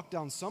you to walk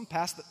down some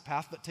path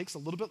that takes a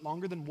little bit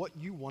longer than what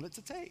you want it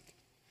to take.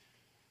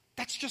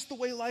 That's just the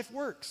way life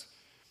works.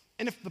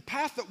 And if the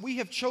path that we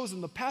have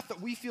chosen, the path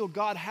that we feel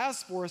God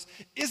has for us,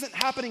 isn't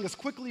happening as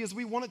quickly as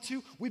we want it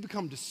to, we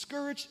become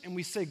discouraged and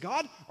we say,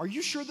 God, are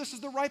you sure this is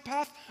the right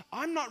path?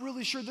 I'm not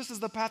really sure this is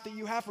the path that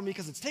you have for me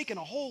because it's taken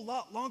a whole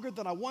lot longer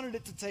than I wanted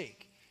it to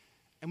take.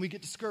 And we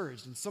get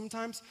discouraged. And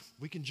sometimes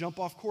we can jump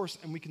off course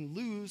and we can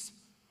lose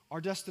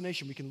our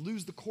destination. We can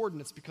lose the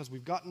coordinates because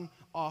we've gotten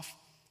off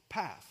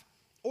path.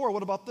 Or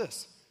what about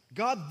this?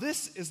 God,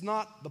 this is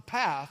not the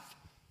path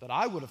that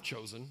I would have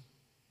chosen.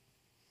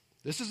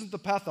 This isn't the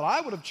path that I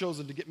would have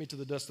chosen to get me to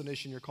the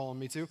destination you're calling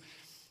me to.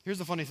 Here's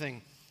the funny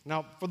thing.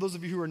 Now, for those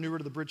of you who are newer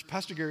to the bridge,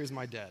 Pastor Gary is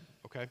my dad,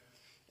 okay?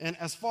 And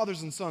as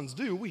fathers and sons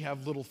do, we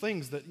have little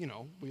things that,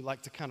 we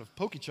like to kind of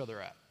poke each other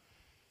at.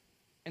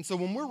 And so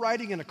when we're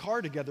riding in a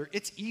car together,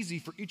 it's easy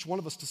for each one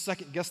of us to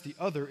second guess the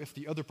other if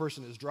the other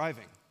person is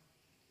driving.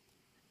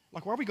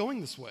 Like, why are we going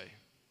this way?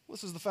 Well,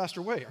 this is the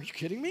faster way. Are you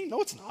kidding me?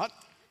 No, it's not.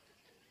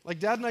 Like,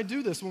 Dad and I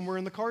do this when we're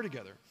in the car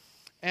together.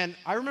 And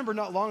I remember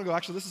not long ago,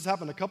 actually this has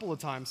happened a couple of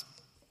times,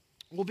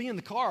 we'll be in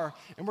the car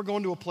and we're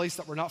going to a place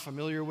that we're not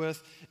familiar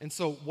with. And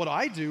so what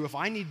I do, if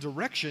I need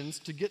directions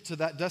to get to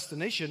that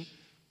destination,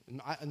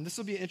 and this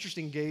will be an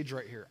interesting gauge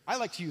right here, I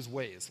like to use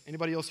Waze.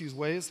 Anybody else use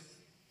Waze?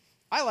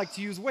 I like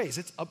to use Waze.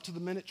 It's up to the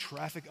minute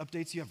traffic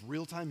updates. You have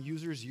real-time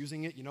users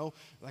using it,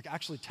 like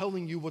actually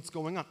telling you what's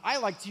going on. I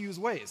like to use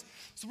Waze.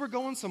 So we're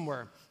going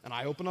somewhere, and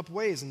I open up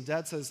Waze, and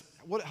Dad says,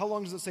 how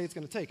long does it say it's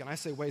going to take? And I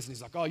say Waze, and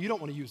he's like, oh, you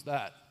don't want to use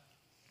that.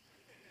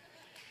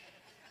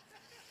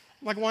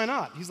 I'm like, why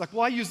not? He's like,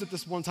 well, I used it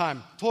this one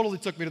time. Totally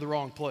took me to the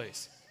wrong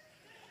place.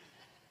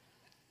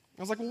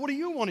 I was like, well, what do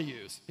you want to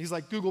use? He's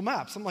like, Google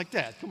Maps. I'm like,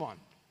 Dad, come on.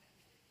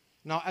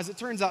 Now, as it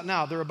turns out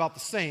now, they're about the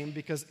same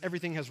because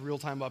everything has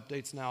real-time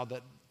updates now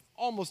that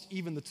almost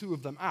even the two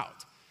of them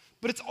out.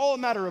 But it's all a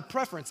matter of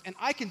preference. And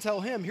I can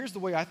tell him, here's the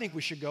way I think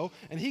we should go.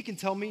 And he can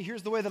tell me,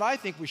 here's the way that I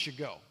think we should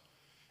go.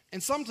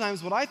 And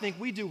sometimes what I think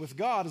we do with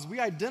God is we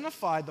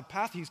identify the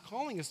path he's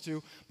calling us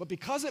to, but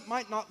because it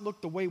might not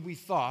look the way we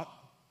thought,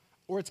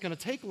 or it's going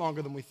to take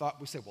longer than we thought,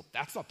 we say, well,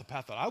 that's not the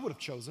path that I would have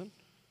chosen.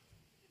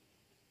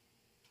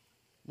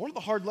 One of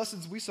the hard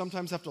lessons we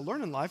sometimes have to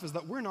learn in life is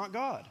that we're not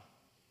God.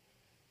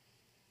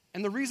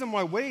 And the reason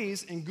why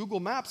Waze and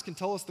Google Maps can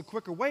tell us the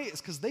quicker way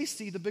is because they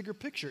see the bigger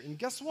picture. And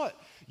guess what?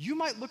 You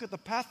might look at the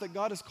path that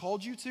God has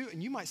called you to,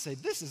 and you might say,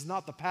 this is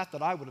not the path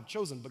that I would have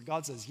chosen. But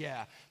God says,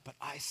 yeah, but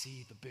I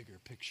see the bigger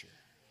picture.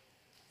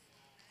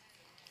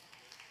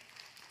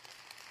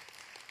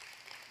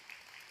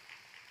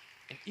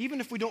 And even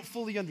if we don't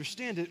fully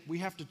understand it, we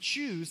have to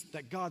choose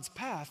that God's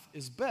path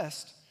is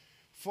best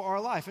for our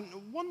life. And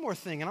one more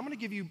thing, and I'm going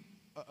to give you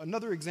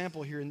another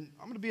example here, and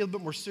I'm going to be a little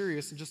bit more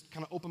serious and just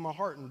kind of open my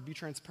heart and be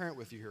transparent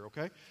with you here,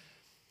 okay?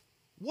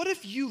 What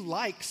if you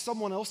like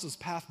someone else's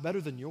path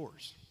better than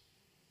yours?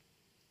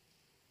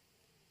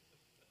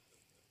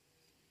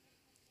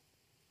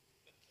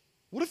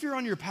 What if you're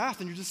on your path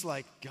and you're just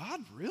like,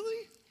 God,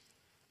 really?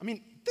 I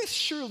mean, this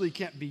surely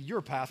can't be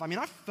your path. I mean,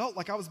 I felt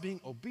like I was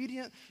being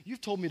obedient.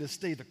 You've told me to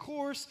stay the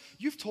course.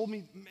 You've told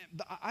me,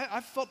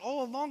 I felt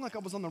all along like I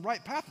was on the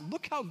right path.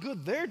 Look how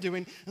good they're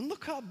doing, and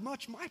look how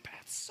much my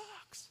path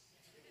sucks.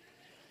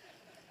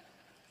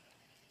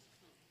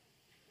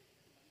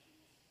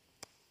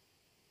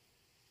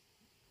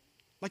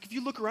 Like if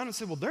you look around and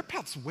say, well, their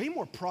path's way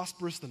more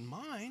prosperous than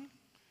mine.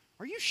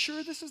 Are you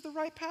sure this is the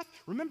right path?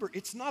 Remember,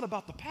 it's not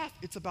about the path,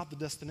 it's about the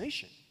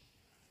destination.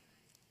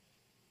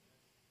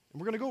 And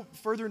we're going to go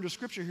further into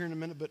Scripture here in a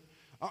minute, but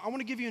I want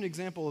to give you an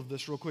example of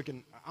this real quick,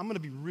 and I'm going to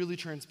be really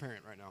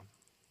transparent right now.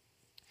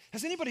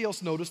 Has anybody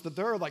else noticed that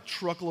there are like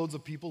truckloads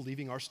of people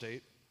leaving our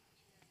state?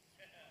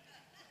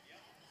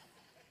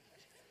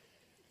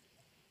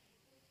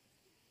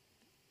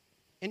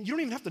 And you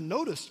don't even have to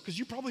notice because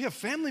you probably have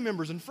family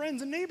members and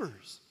friends and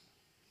neighbors.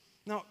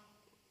 Now,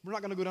 we're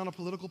not going to go down a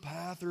political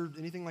path or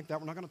anything like that.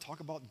 We're not going to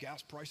talk about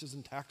gas prices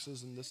and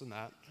taxes and this and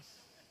that.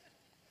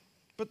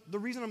 But the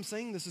reason I'm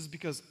saying this is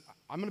because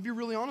I'm going to be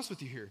really honest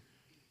with you here.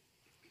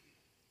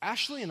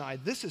 Ashley and I,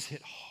 this has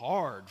hit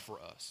hard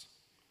for us.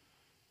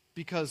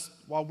 Because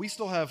while we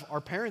still have our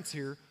parents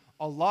here,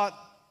 a lot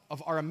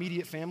of our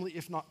immediate family,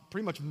 if not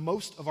pretty much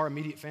most of our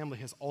immediate family,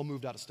 has all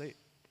moved out of state.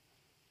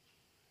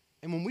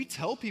 And when we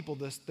tell people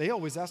this, they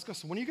always ask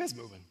us, when are you guys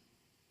moving?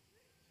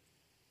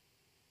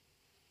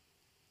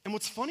 And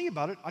what's funny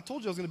about it, I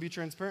told you I was going to be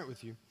transparent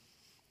with you.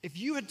 If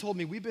you had told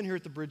me, we've been here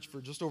at the Bridge for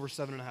just over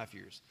 7.5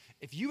 years.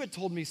 If you had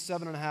told me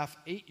 7.5,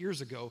 8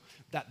 years ago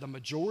that the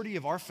majority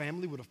of our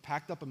family would have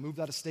packed up and moved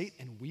out of state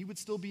and we would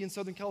still be in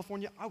Southern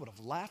California, I would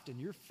have laughed in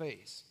your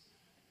face.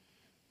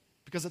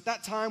 Because at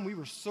that time, we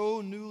were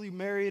so newly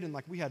married and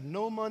like we had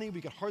no money,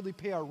 we could hardly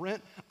pay our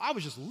rent. I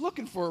was just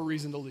looking for a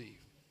reason to leave.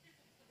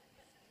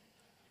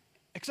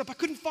 Except I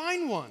couldn't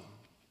find one.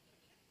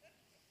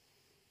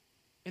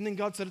 And then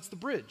God said, it's the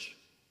Bridge.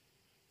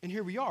 And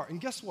here we are.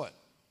 And guess what?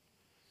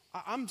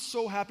 I'm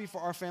so happy for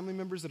our family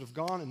members that have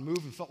gone and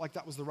moved and felt like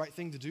that was the right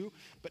thing to do.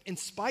 But in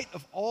spite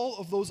of all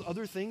of those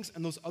other things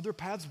and those other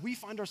paths, we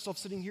find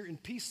ourselves sitting here in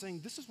peace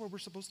saying, this is where we're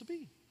supposed to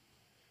be.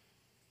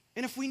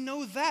 And if we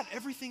know that,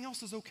 everything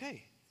else is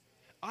okay.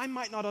 I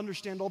might not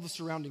understand all the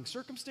surrounding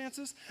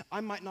circumstances.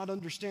 I might not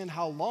understand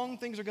how long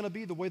things are going to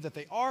be the way that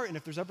they are, and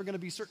if there's ever going to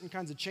be certain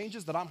kinds of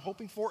changes that I'm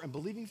hoping for and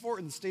believing for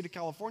in the state of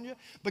California.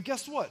 But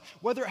guess what?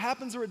 Whether it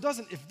happens or it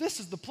doesn't, if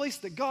this is the place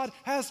that God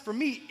has for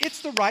me,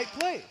 it's the right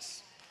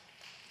place.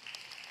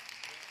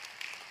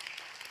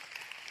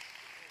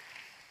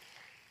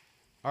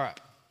 All right.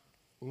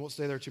 We won't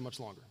stay there too much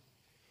longer.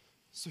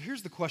 So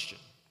here's the question.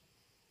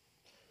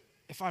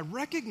 If I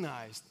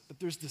recognize that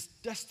there's this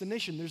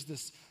destination, there's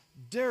this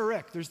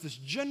derek, there's this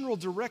general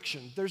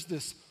direction, there's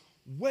this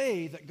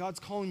way that God's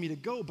calling me to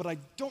go, but I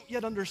don't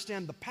yet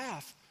understand the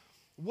path,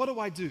 what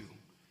do?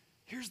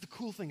 Here's the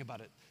cool thing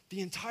about it. The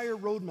entire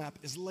roadmap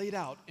is laid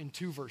out in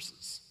 2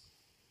 verses.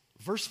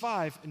 Verse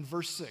 5 and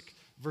verse 6.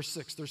 Verse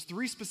 6. There's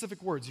 3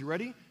 specific words. You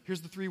ready?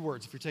 Here's the 3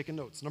 words if you're taking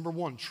notes. Number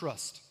 1,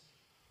 trust.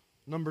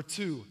 Number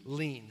 2,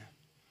 lean.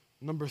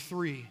 Number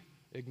 3,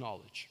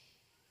 acknowledge.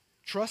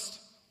 Trust,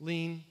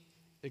 lean,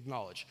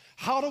 acknowledge.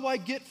 How do I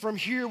get from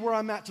here where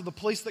I'm at to the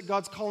place that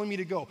God's calling me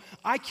to go?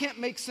 I can't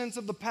make sense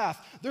of the path.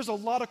 There's a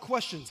lot of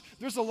questions.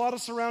 There's a lot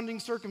of surrounding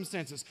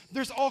circumstances.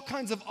 There's all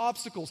kinds of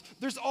obstacles.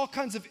 There's all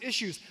kinds of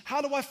issues.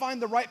 How do I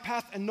find the right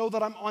path and know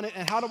that I'm on it?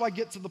 And how do I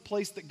get to the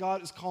place that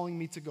God is calling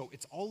me to go?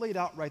 It's all laid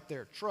out right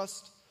there.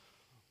 Trust,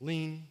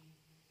 lean,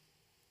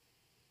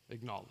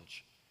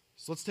 acknowledge.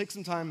 So let's take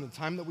some time, the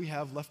time that we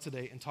have left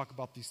today, and talk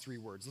about these 3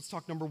 words. Let's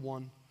talk, number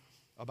 1,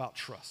 about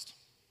trust.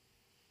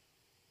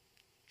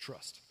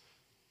 Trust.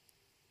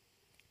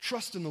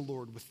 Trust in the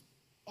Lord with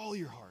all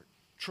your heart.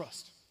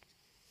 Trust.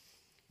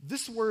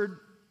 This word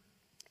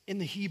in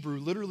the Hebrew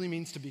literally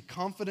means to be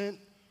confident,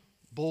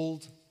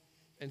 bold,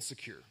 and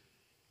secure.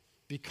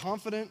 Be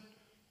confident,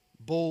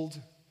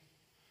 bold,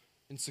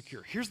 and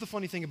secure. Here's the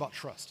funny thing about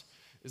trust,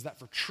 is that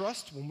for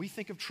trust, when we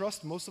think of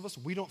trust, most of us,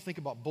 we don't think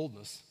about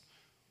boldness.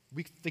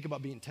 We think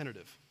about being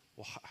tentative.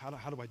 Well, how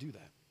do I do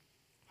that?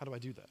 How do I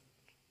do that?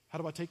 How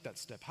do I take that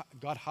step?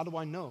 God, how do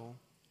I know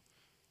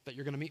that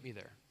you're going to meet me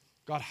there?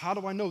 God, how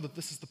do I know that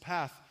this is the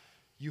path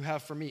you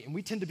have for me? And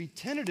we tend to be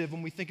tentative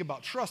when we think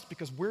about trust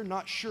because we're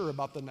not sure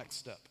about the next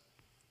step.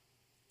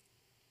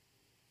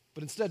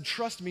 But instead,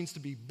 trust means to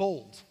be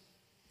bold.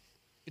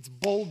 It's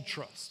bold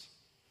trust.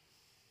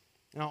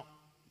 Now,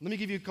 let me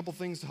give you a couple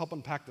things to help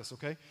unpack this,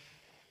 okay?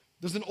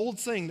 There's an old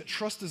saying that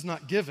trust is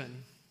not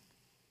given,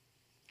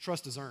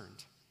 trust is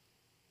earned.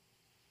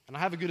 And I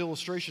have a good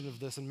illustration of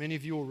this, and many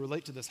of you will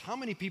relate to this. How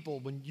many people,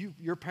 when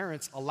your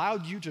parents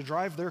allowed you to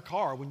drive their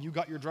car when you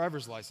got your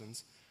driver's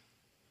license,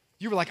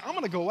 you were like, I'm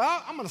going to go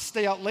out, I'm going to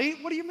stay out late.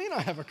 What do you mean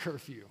I have a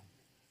curfew?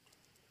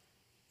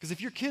 Because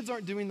if your kids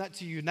aren't doing that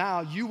to you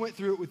now, you went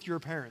through it with your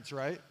parents,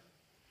 right?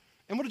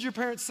 And what did your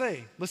parents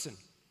say? Listen,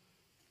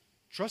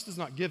 trust is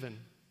not given,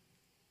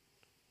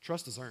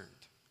 trust is earned.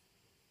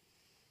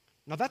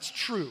 Now that's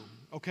true,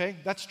 okay?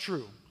 That's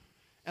true.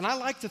 And I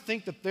like to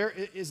think that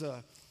there's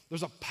a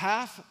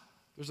path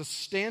There's a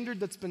standard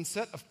that's been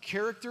set of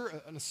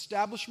character, an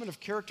establishment of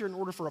character in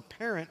order for a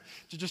parent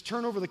to just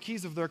turn over the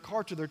keys of their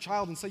car to their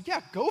child and say, yeah,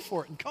 go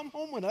for it and come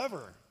home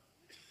whenever.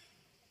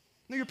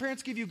 No, your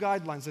parents give you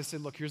guidelines. They say,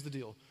 look, here's the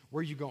deal. Where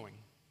are you going?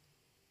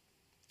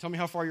 Tell me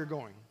how far you're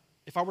going.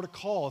 If I were to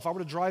call, if I were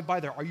to drive by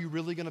there, are you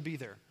really going to be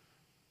there?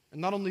 And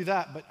not only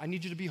that, but I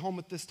need you to be home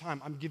at this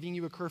time. I'm giving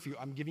you a curfew.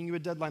 I'm giving you a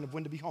deadline of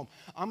when to be home.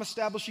 I'm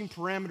establishing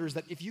parameters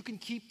that if you can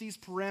keep these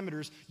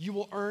parameters, you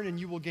will earn and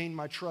you will gain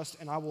my trust,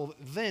 and I will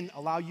then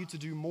allow you to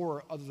do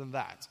more other than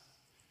that.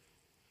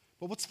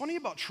 But what's funny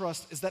about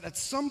trust is that at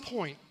some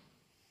point,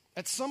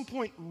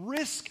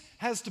 risk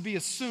has to be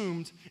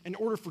assumed in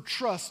order for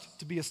trust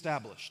to be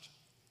established.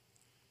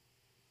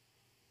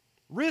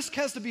 Risk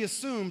has to be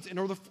assumed in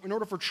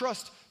order for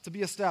trust to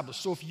be established.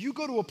 So if you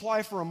go to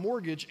apply for a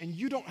mortgage and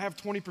you don't have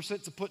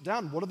 20% to put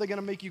down, what are they going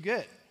to make you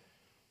get?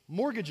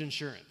 Mortgage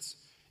insurance.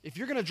 If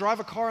you're going to drive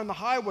a car on the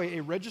highway,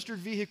 a registered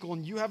vehicle,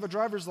 and you have a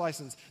driver's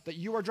license that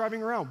you are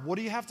driving around, what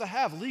do you have to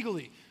have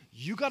legally?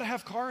 You got to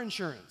have car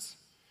insurance.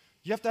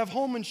 You have to have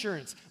home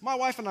insurance. My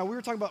wife and I, we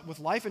were talking about with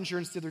life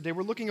insurance the other day.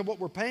 We're looking at what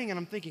we're paying, and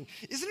I'm thinking,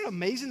 isn't it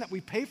amazing that we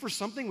pay for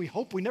something we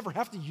hope we never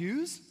have to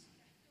use?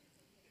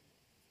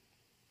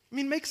 I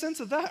mean, make sense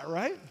of that,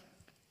 right?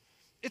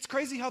 It's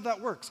crazy how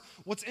that works.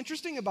 What's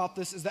interesting about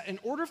this is that in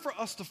order for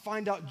us to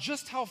find out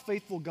just how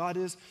faithful God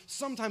is,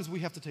 sometimes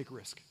we have to take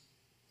risk.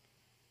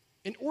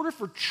 In order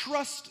for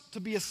trust to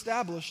be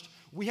established,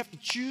 we have to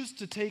choose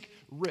to take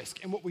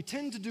risk. And what we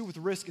tend to do with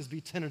risk is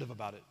be tentative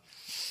about it.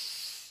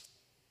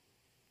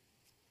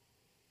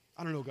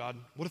 I don't know, God,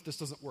 what if this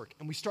doesn't work?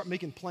 And we start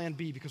making plan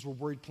B because we're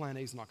worried plan A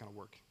is not going to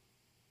work.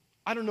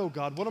 I don't know,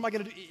 God, what am I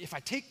going to do? If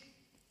I take,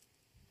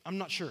 I'm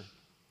not sure.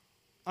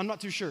 I'm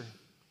not too sure.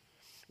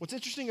 What's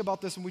interesting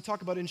about this when we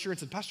talk about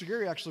insurance, and Pastor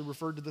Gary actually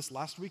referred to this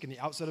last week in the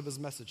outset of his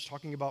message,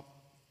 talking about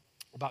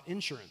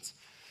insurance.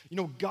 You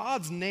know,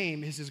 God's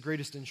name is his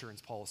greatest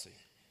insurance policy.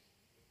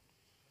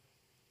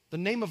 The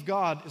name of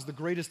God is the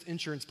greatest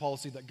insurance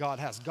policy that God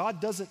has.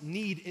 God doesn't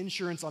need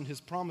insurance on his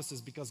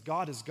promises because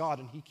God is God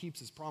and he keeps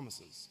his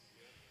promises.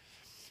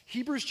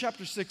 Hebrews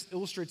chapter 6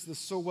 illustrates this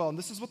so well, and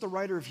this is what the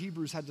writer of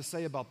Hebrews had to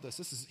say about this.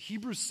 This is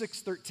Hebrews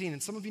 6:13,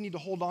 and some of you need to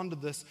hold on to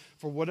this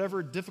for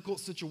whatever difficult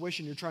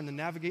situation you're trying to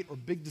navigate or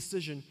big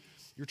decision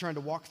you're trying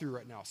to walk through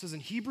right now. It says in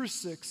Hebrews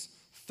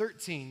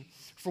 6:13,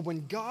 for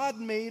when God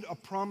made a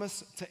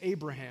promise to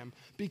Abraham,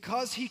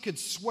 because he could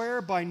swear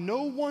by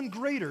no one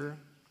greater,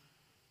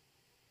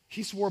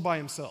 he swore by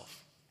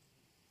himself.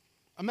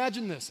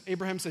 Imagine this.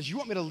 Abraham says, you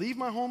want me to leave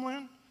my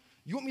homeland?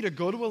 You want me to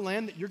go to a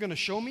land that you're going to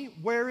show me?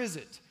 Where is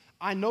it?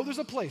 I know there's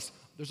a place.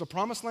 There's a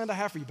promised land I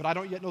have for you, but I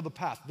don't yet know the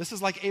path. This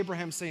is like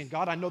Abraham saying,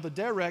 God, I know the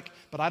Derek,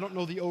 but I don't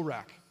know the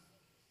Orak.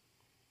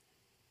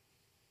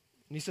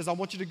 And he says, I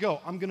want you to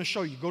go. I'm going to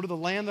show you. Go to the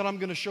land that I'm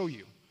going to show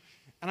you.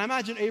 And I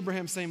imagine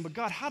Abraham saying, but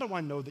God, how do I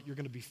know that you're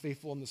going to be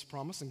faithful in this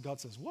promise? And God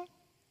says, what?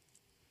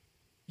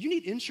 You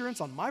need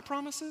insurance on my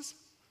promises?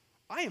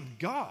 I am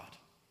God.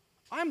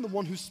 I'm the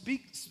one who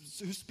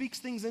speaks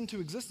things into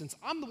existence.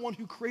 I'm the one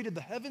who created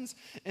the heavens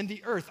and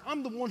the earth.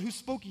 I'm the one who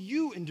spoke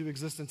you into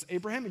existence,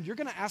 Abraham, and you're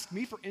going to ask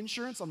me for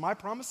insurance on my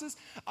promises?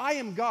 I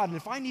am God, and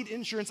if I need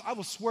insurance, I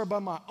will swear by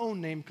my own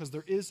name because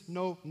there is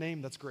no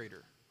name that's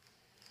greater.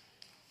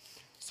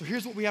 So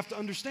here's what we have to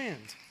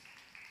understand.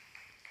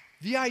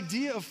 The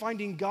idea of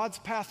finding God's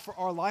path for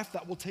our life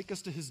that will take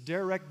us to his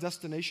direct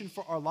destination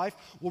for our life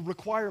will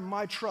require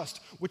my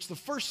trust, which the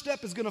first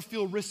step is going to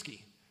feel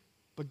risky.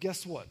 But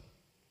guess what?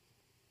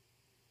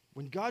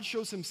 When God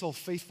shows himself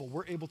faithful,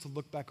 we're able to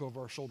look back over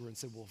our shoulder and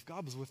say, well, if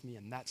God was with me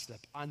in that step,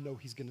 I know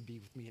he's going to be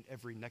with me in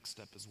every next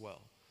step as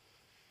well.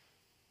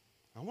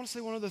 I want to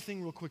say one other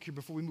thing real quick here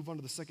before we move on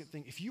to the second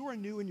thing. If you are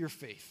new in your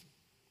faith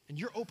and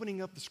you're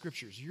opening up the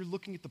scriptures, you're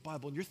looking at the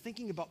Bible and you're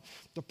thinking about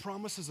the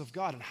promises of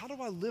God and how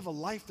do I live a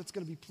life that's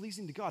going to be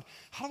pleasing to God?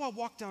 How do I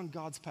walk down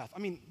God's path? I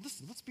mean,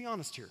 listen, let's be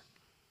honest here.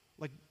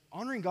 Like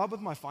honoring God with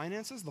my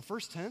finances, the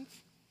first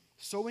tenth,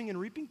 sowing and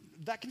reaping,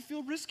 that can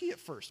feel risky at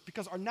first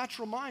because our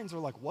natural minds are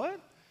like,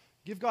 what?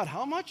 Give God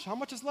how much? How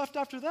much is left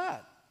after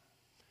that?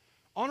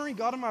 Honoring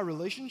God in my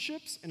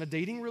relationships, in a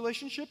dating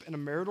relationship, in a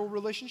marital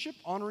relationship,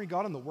 honoring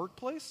God in the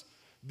workplace,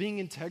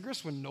 being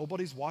integrous when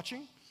nobody's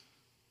watching,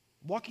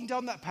 walking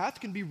down that path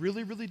can be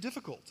really, really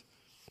difficult.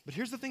 But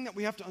here's the thing that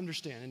we have to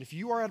understand, and if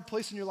you are at a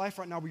place in your life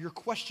right now where you're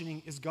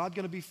questioning, is God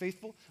going to be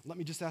faithful? Let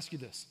me just ask you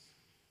this.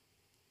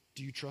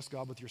 Do you trust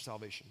God with your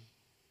salvation?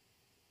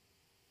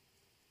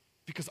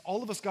 Because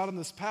all of us got on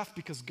this path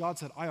because God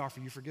said, I offer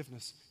you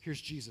forgiveness.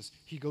 Here's Jesus.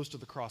 He goes to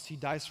the cross. He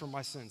dies for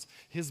my sins.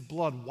 His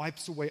blood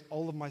wipes away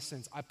all of my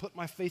sins. I put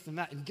my faith in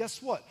that. And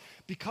guess what?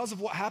 Because of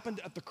what happened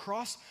at the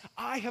cross,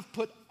 I have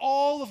put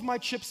all of my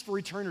chips for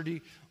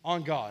eternity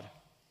on God.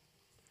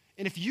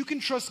 And if you can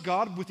trust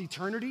God with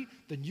eternity,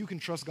 then you can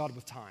trust God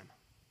with time.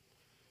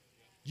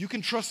 You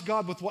can trust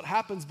God with what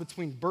happens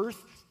between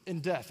birth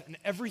and death and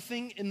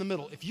everything in the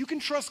middle. If you can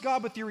trust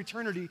God with your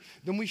eternity,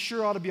 then we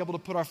sure ought to be able to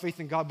put our faith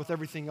in God with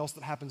everything else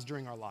that happens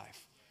during our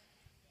life.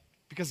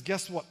 Because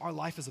guess what? Our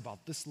life is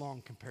about this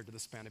long compared to the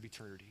span of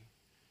eternity.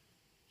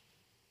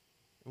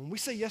 And when we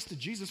say yes to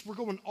Jesus, we're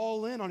going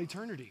all in on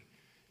eternity.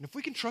 And if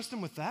we can trust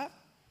him with that,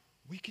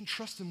 we can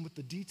trust him with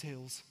the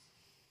details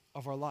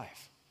of our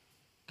life.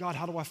 God,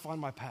 how do I find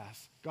my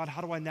path? God,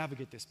 how do I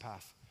navigate this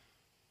path?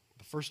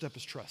 The first step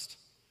is trust.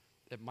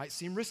 It might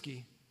seem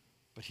risky,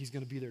 but he's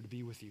going to be there to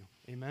be with you.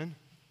 Amen?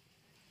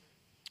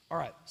 All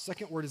right,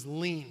 second word is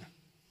lean.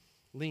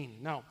 Lean.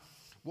 Now,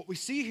 what we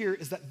see here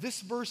is that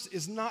this verse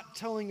is not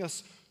telling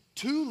us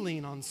to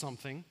lean on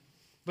something,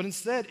 but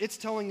instead it's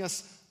telling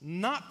us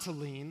not to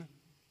lean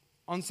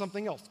on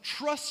something else.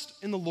 Trust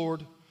in the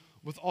Lord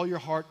with all your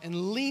heart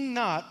and lean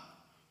not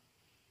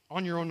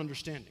on your own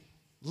understanding.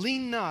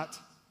 Lean not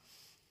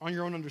on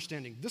your own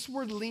understanding. This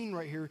word lean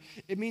right here,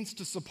 it means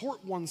to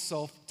support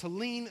oneself, to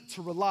lean,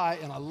 to rely,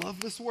 and I love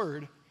this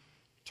word,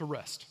 to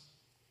rest.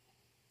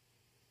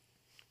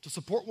 To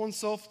support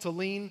oneself, to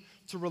lean,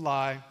 to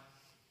rely,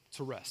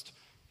 to rest.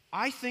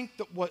 I think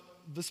that what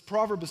this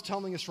proverb is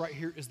telling us right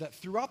here is that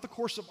throughout the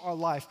course of our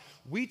life,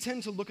 we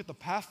tend to look at the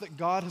path that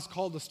God has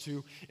called us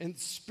to, and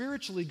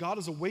spiritually, God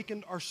has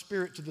awakened our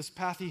spirit to this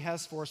path he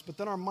has for us, but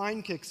then our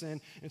mind kicks in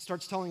and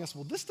starts telling us,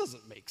 well, this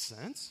doesn't make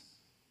sense.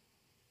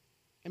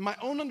 And my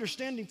own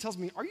understanding tells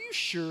me, are you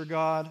sure,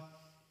 God?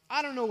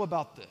 I don't know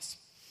about this.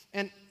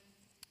 And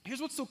here's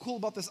what's so cool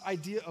about this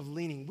idea of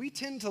leaning. We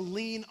tend to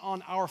lean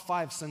on our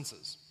five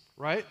senses,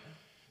 right?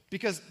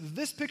 Because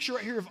this picture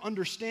right here of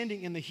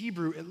understanding in the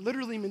Hebrew, it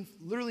literally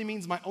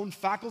means my own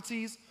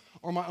faculties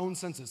or my own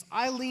senses.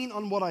 I lean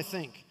on what I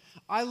think.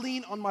 I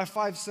lean on my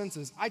five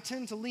senses. I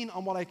tend to lean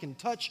on what I can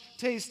touch,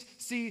 taste,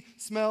 see,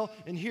 smell,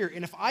 and hear.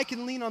 And if I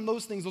can lean on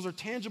those things, those are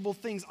tangible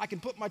things, I can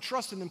put my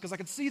trust in them because I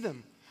can see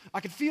them. I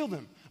can feel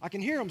them. I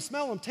can hear them,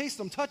 smell them, taste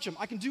them, touch them.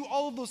 I can do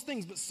all of those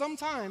things. But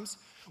sometimes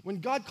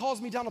when God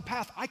calls me down a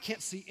path, I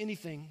can't see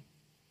anything.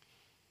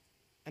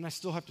 And I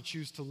still have to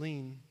choose to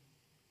lean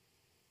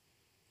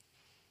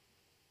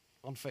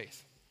on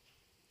faith,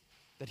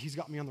 that he's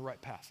got me on the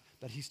right path,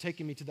 that he's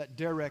taking me to that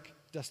direct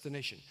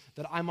destination,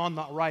 that I'm on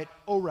that right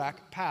ORAC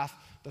path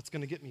that's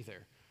going to get me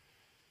there.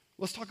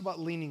 Let's talk about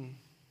leaning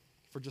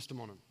for just a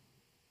moment.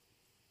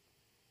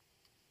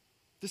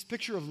 This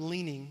picture of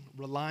leaning,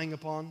 relying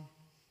upon,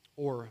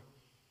 or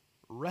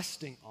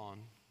resting on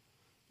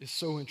is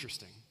so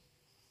interesting.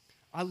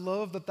 I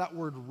love that that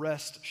word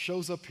rest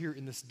shows up here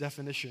in this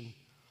definition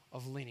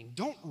of leaning.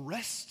 Don't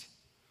rest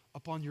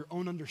upon your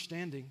own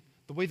understanding,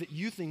 the way that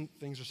you think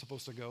things are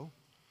supposed to go,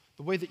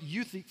 the way that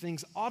you think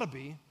things ought to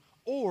be,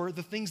 or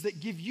the things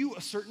that give you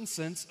a certain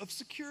sense of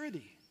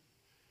security.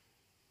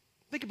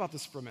 Think about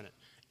this for a minute.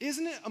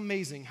 Isn't it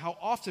amazing how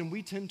often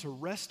we tend to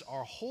rest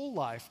our whole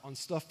life on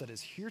stuff that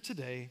is here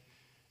today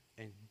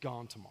and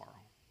gone tomorrow?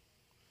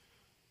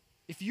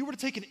 If you were to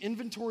take an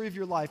inventory of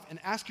your life and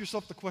ask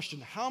yourself the question,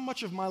 how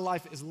much of my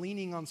life is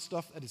leaning on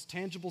stuff that is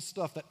tangible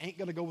stuff that ain't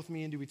going to go with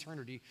me into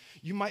eternity,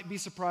 you might be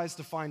surprised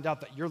to find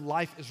out that your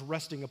life is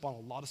resting upon a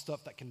lot of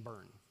stuff that can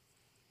burn.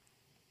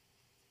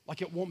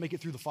 Like it won't make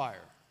it through the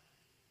fire.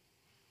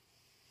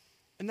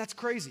 And that's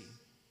crazy.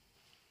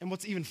 And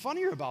what's even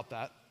funnier about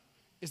that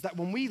is that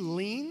when we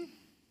lean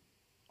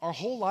our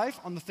whole life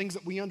on the things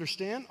that we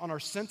understand, on our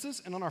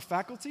senses and on our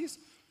faculties,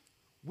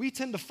 we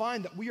tend to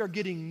find that we are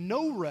getting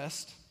no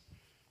rest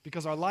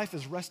because our life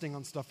is resting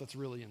on stuff that's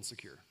really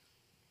insecure.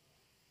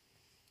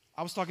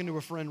 I was talking to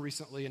a friend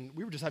recently, and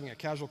we were just having a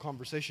casual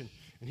conversation,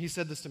 and he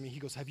said this to me. He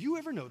goes, have you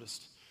ever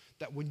noticed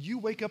that when you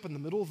wake up in the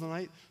middle of the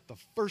night, the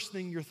first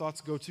thing your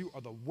thoughts go to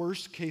are the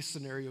worst case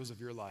scenarios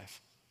of your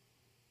life?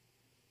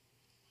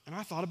 And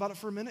I thought about it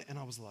for a minute, and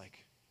I was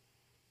like,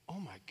 oh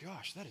my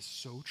gosh, that is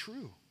so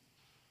true.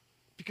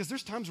 Because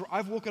there's times where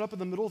I've woken up in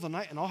the middle of the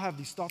night and I'll have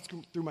these thoughts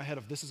come through my head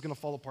of this is going to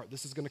fall apart,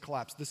 this is going to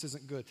collapse, this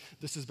isn't good,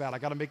 this is bad, I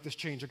got to make this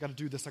change, I got to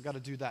do this, I got to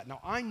do that.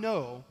 Now I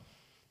know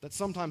that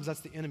sometimes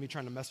that's the enemy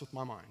trying to mess with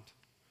my mind,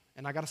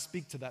 and I got to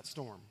speak to that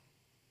storm.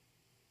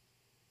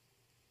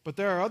 But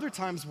there are other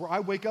times where I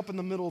wake up in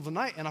the middle of the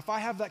night, and if I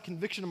have that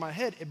conviction in my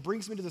head, it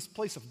brings me to this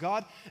place of,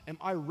 God, am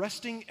I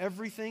resting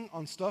everything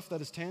on stuff that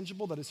is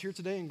tangible, that is here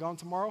today and gone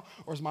tomorrow,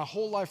 or is my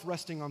whole life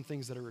resting on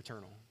things that are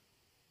eternal?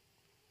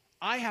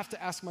 I have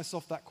to ask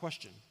myself that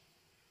question.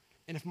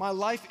 And if my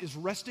life is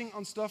resting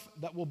on stuff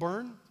that will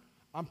burn,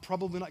 I'm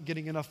probably not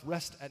getting enough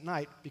rest at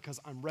night because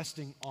I'm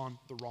resting on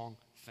the wrong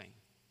thing.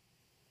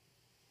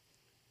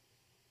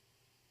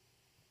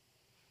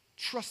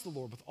 Trust the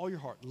Lord with all your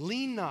heart.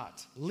 Lean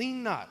not,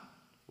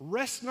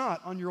 rest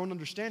not on your own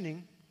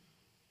understanding,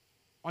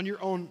 on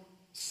your own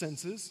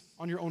senses,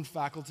 on your own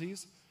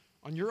faculties,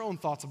 on your own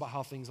thoughts about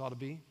how things ought to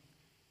be.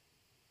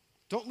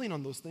 Don't lean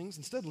on those things.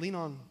 Instead, lean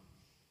on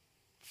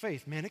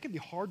faith. Man, it can be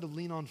hard to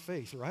lean on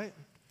faith, right?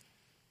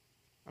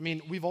 I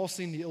mean, we've all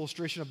seen the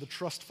illustration of the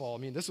trust fall. I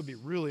mean, this would be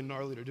really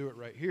gnarly to do it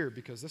right here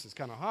because this is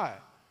kind of high.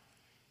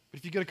 But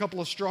if you get a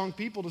couple of strong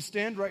people to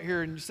stand right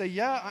here and you say,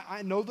 yeah,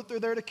 I know that they're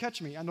there to catch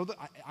me. I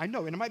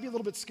know, and it might be a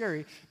little bit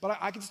scary, but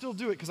I can still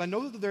do it because I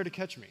know that they're there to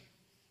catch me.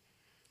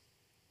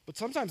 But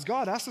sometimes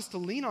God asks us to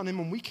lean on him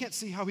when we can't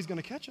see how he's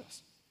going to catch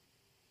us.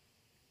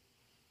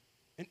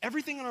 And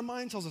everything in our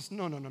mind tells us,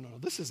 no,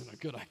 this isn't a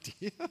good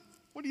idea.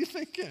 What are you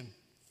thinking?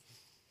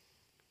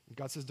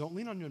 God says, don't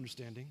lean on your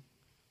understanding.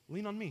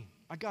 Lean on me.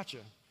 I got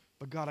you.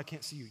 But God, I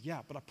can't see you.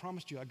 Yeah, but I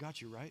promised you I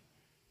got you, right?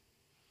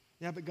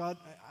 Yeah, but God,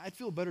 I'd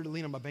feel better to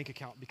lean on my bank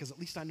account because at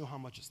least I know how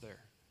much is there.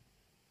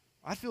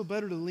 I'd feel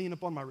better to lean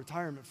up on my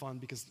retirement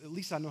fund because at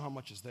least I know how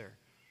much is there.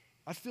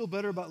 I'd feel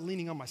better about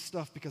leaning on my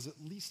stuff because at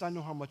least I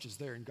know how much is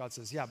there. And God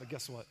says, yeah, but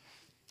guess what?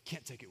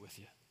 Can't take it with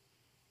you.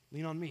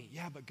 Lean on me.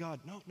 Yeah, but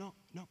God, no.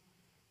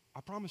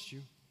 I promised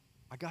you.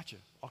 I got you.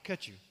 I'll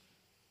catch you.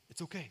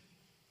 It's okay.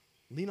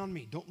 Lean on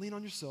me. Don't lean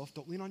on yourself.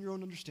 Don't lean on your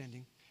own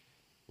understanding.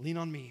 Lean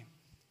on me,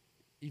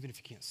 even if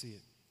you can't see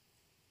it.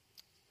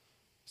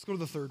 Let's go to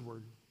the third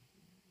word.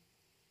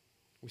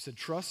 We said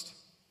trust,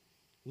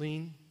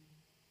 lean,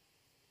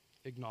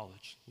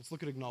 acknowledge. Let's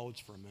look at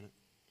acknowledge for a minute.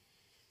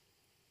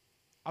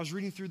 I was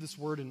reading through this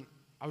word and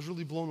I was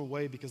really blown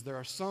away because there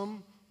are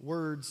some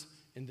words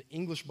in the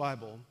English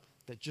Bible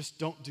that just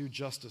don't do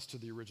justice to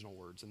the original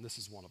words, and this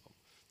is one of them.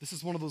 This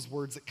is one of those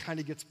words that kind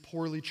of gets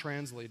poorly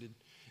translated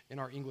in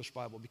our English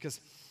Bible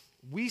because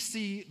we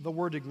see the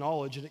word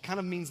acknowledge and it kind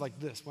of means like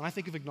this. When I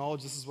think of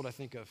acknowledge, this is what I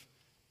think of.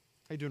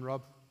 How you doing,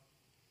 Rob?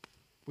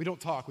 We don't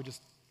talk. We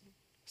just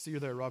see you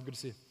there, Rob. Good to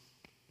see you.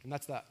 And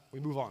that's that. We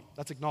move on.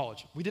 That's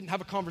acknowledge. We didn't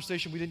have a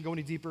conversation. We didn't go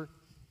any deeper.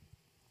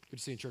 Good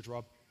to see you in church,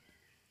 Rob.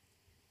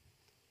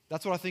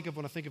 That's what I think of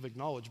when I think of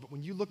acknowledge. But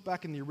when you look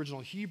back in the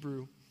original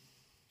Hebrew,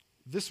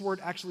 this word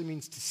actually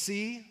means to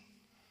see,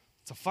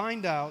 to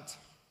find out,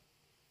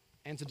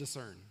 and to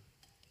discern.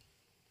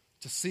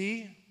 To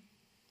see,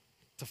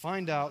 to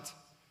find out,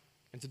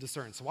 and to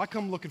discern. So I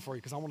come looking for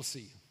you because I want to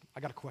see. I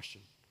got a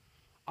question.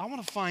 I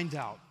want to find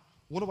out,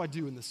 what do I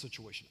do in this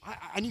situation?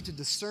 I need to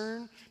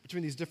discern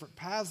between these different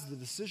paths, the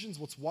decisions,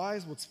 what's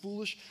wise, what's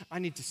foolish. I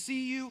need to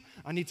see you,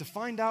 I need to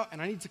find out,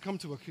 and I need to come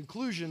to a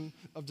conclusion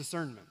of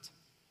discernment.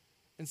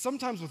 And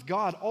sometimes with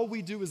God, all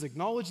we do is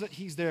acknowledge that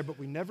He's there, but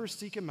we never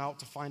seek Him out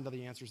to find out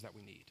the answers that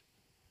we need.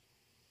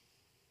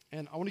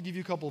 And I want to give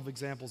you a couple of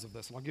examples of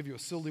this, and I'll give you a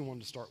silly one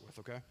to start with,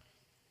 okay?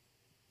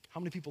 How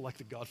many people like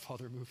the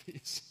Godfather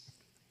movies?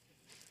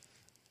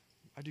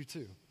 I do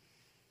too.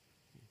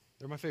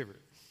 They're my favorite.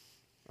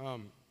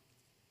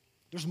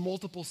 There's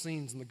multiple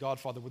scenes in The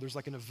Godfather where there's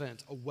like an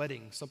event, a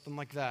wedding, something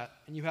like that,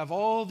 and you have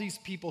all these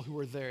people who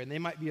are there, and they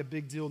might be a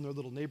big deal in their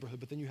little neighborhood,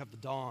 but then you have the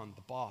Don,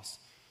 the boss,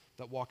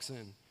 that walks in,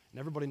 and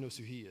everybody knows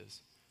who he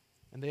is.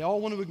 And they all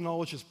want to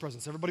acknowledge his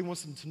presence. Everybody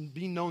wants to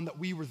be known that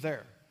we were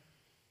there.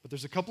 But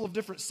there's a couple of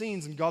different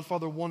scenes in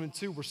Godfather 1 and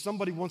 2 where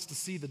somebody wants to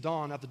see the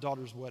Don at the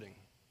daughter's wedding.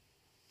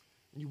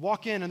 And you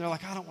walk in and they're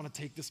like, I don't want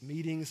to take this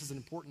meeting. This is an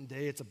important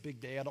day. It's a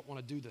big day. I don't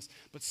want to do this.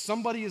 But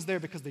somebody is there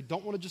because they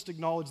don't want to just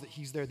acknowledge that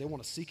he's there. They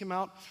want to seek him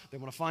out. They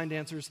want to find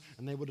answers.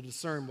 And they want to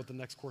discern what the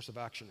next course of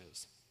action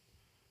is.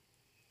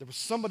 There was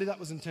somebody that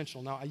was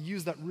intentional. Now, I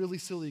use that really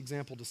silly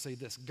example to say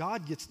this.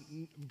 God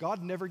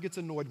never gets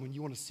annoyed when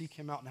you want to seek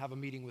him out and have a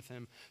meeting with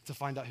him to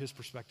find out his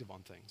perspective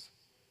on things.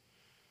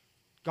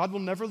 God will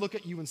never look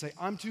at you and say,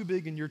 I'm too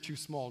big and you're too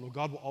small. No,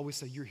 God will always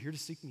say, you're here to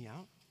seek me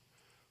out?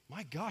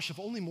 My gosh, if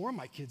only more of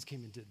my kids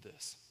came and did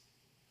this.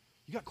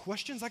 You got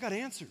questions? I got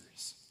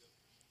answers.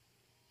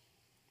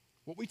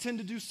 What we tend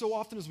to do so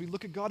often is we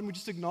look at God and we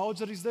just acknowledge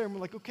that he's there and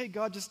we're like, okay,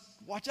 God, just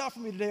watch out for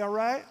me today, all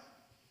right?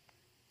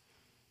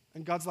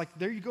 And God's like,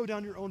 there you go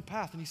down your own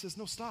path. And he says,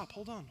 no, stop,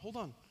 hold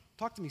on.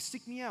 Talk to me,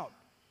 seek me out.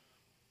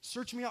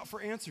 Search me out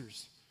for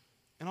answers.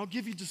 And I'll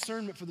give you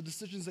discernment for the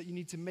decisions that you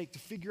need to make to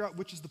figure out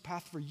which is the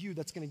path for you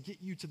that's going to get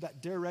you to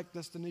that direct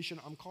destination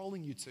I'm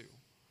calling you to.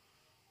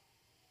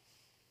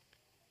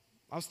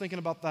 I was thinking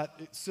about that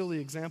silly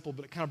example,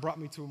 but it kind of brought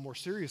me to a more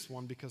serious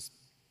one because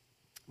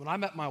when I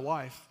met my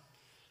wife,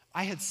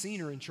 I had seen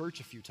her in church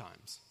a few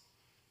times.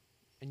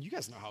 And you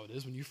guys know how it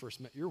is when you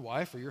first met your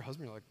wife or your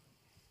husband, you're like,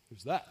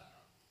 who's that?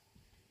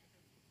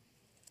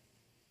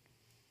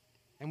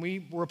 And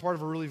we were a part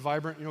of a really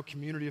vibrant,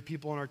 community of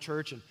people in our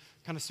church and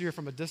kind of see her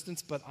from a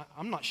distance, but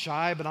I'm not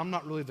shy, but I'm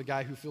not really the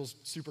guy who feels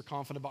super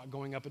confident about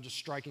going up and just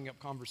striking up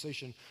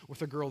conversation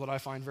with a girl that I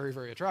find very,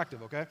 very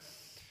attractive, okay?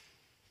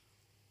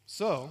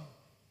 So,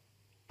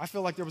 I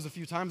feel like there was a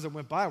few times that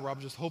went by where I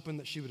was just hoping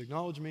that she would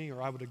acknowledge me or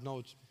I would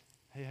acknowledge,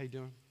 hey, how you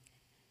doing?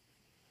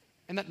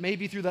 And that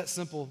maybe through that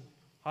simple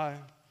hi,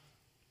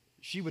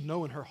 she would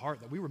know in her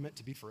heart that we were meant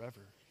to be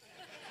forever.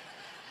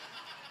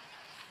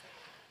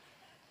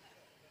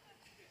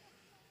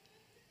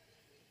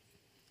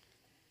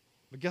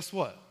 But guess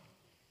what?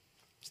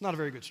 It's not a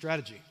very good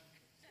strategy.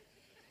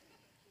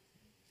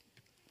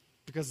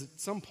 Because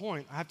at some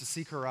point, I have to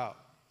seek her out.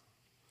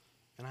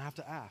 And I have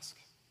to ask,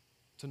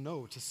 to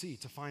know, to see,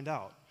 to find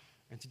out,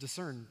 and to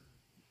discern,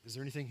 is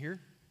there anything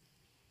here?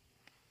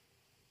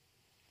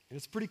 And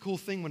it's a pretty cool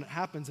thing when it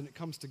happens and it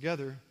comes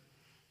together,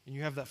 and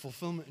you have that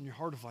fulfillment in your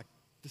heart of like,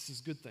 this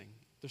is a good thing.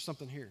 There's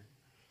something here.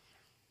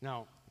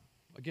 Now,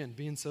 again,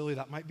 being silly,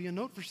 that might be a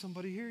note for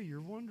somebody here. You're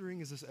wondering,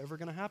 is this ever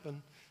going to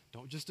happen?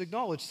 Don't just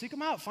acknowledge. Seek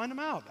them out. Find them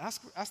out.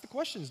 Ask the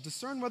questions.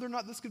 Discern whether or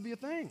not this could be a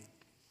thing.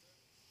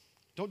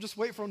 Don't just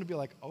wait for them to be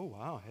like, oh,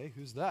 wow, hey,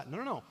 who's that?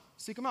 No.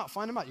 Seek them out.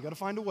 Find them out. You got to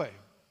find a way.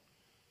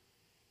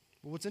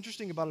 But what's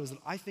interesting about it is that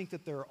I think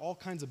that there are all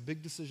kinds of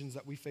big decisions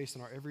that we face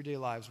in our everyday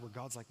lives where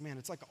God's like, man,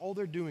 it's like all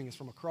they're doing is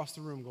from across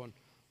the room going,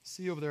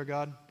 see you over there,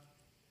 God.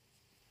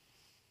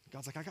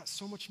 God's like, I got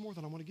so much more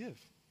that I want to give.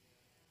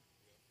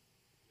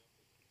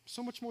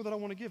 So much more that I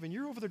want to give. And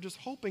you're over there just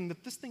hoping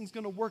that this thing's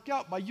going to work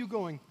out by you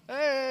going,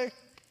 hey.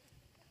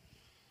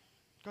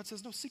 God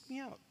says, no, seek me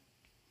out.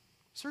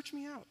 Search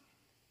me out.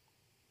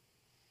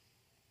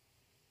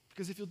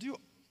 Because if you'll do,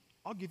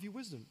 I'll give you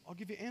wisdom. I'll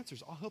give you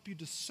answers. I'll help you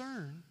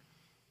discern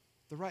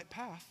the right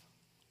path,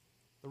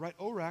 the right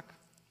ORAC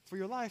for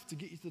your life to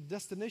get you to the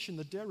destination,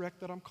 the direct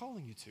that I'm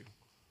calling you to.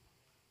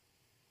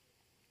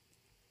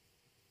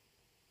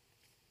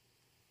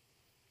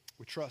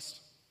 We trust,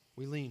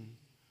 we lean,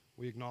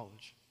 we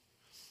acknowledge.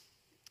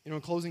 In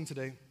closing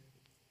today,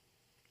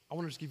 I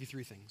want to just give you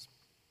 3 things.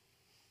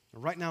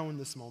 And right now in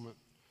this moment,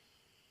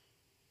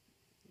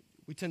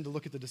 we tend to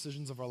look at the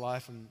decisions of our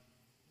life and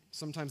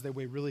sometimes they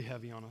weigh really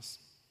heavy on us.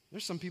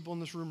 There's some people in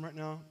this room right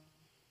now,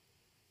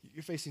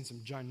 you're facing some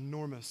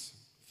ginormous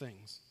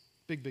things,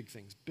 big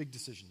things, big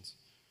decisions.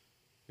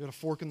 You're at a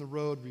fork in the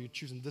road where you're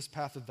choosing this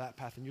path or that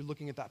path, and you're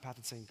looking at that path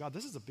and saying, God,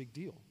 this is a big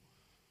deal.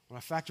 When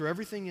I factor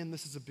everything in,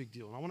 this is a big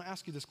deal. And I want to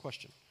ask you this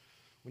question.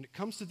 When it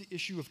comes to the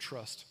issue of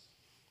trust,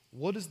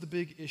 what is the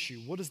big issue?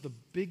 What is the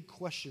big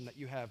question that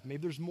you have?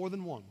 Maybe there's more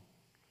than one.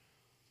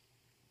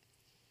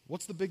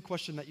 What's the big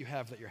question that you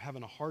have that you're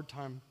having a hard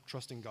time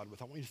trusting God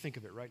with? I want you to think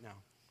of it right now.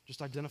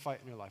 Just identify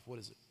it in your life. What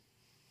is it?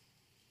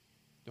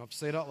 You don't have to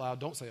say it out loud.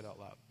 Don't say it out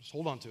loud. Just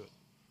hold on to it.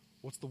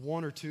 What's the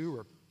 1 or 2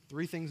 or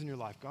 3 things in your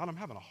life? God, I'm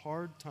having a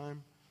hard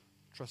time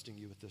trusting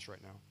you with this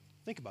right now.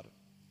 Think about it.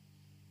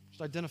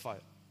 Just identify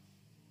it.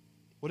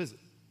 What is it?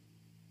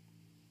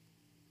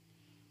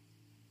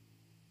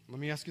 Let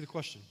me ask you the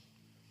question.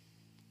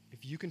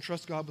 If you can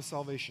trust God with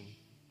salvation,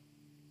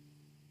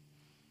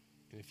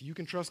 and if you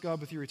can trust God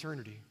with your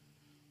eternity,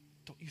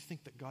 don't you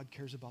think that God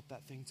cares about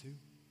that thing too?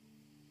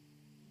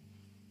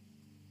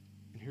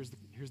 And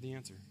here's the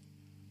answer.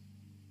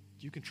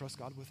 You can trust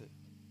God with it.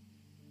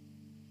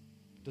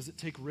 Does it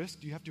take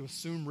risk? Do you have to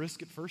assume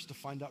risk at first to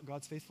find out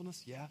God's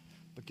faithfulness? Yeah,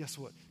 but guess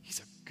what? He's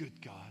a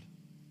good God.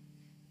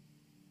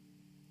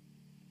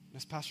 And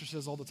as Pastor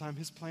says all the time,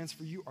 his plans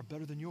for you are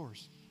better than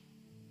yours.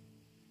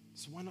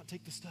 So why not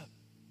take the step?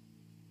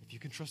 If you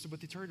can trust him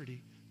with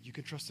eternity, you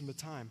can trust him with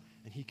time,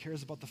 and he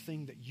cares about the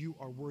thing that you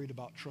are worried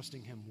about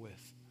trusting him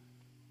with.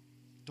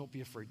 Don't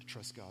be afraid to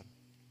trust God.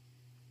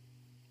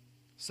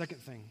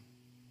 Second thing,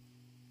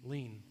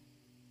 lean.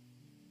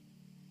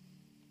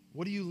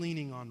 What are you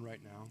leaning on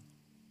right now?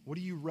 What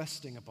are you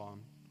resting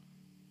upon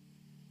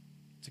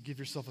to give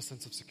yourself a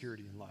sense of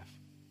security in life?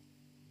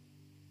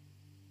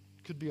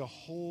 It could be a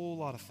whole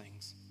lot of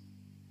things.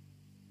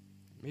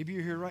 Maybe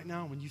you're here right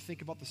now, when you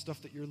think about the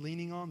stuff that you're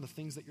leaning on, the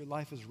things that your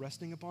life is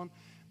resting upon,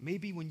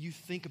 maybe when you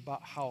think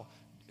about how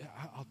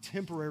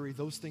temporary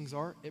those things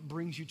are, it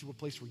brings you to a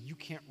place where you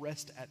can't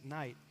rest at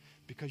night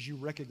because you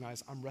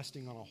recognize I'm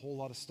resting on a whole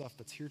lot of stuff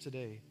that's here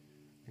today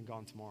and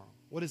gone tomorrow.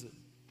 What is it?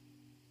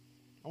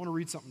 I want to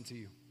read something to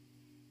you.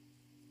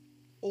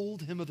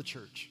 Old hymn of the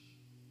church.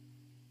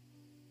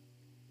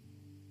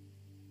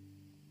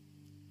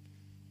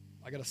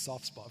 I got a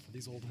soft spot for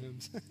these old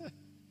hymns.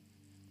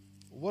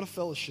 What a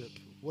fellowship,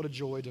 what a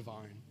joy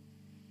divine,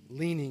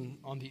 leaning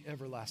on the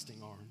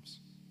everlasting arms.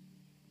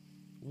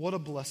 What a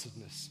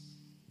blessedness,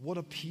 what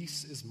a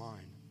peace is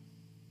mine,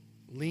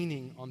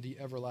 leaning on the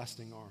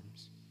everlasting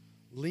arms.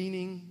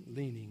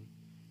 Leaning,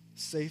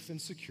 safe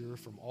and secure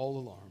from all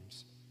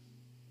alarms.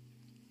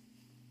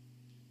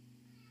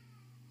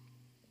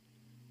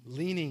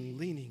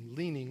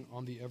 Leaning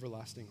on the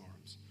everlasting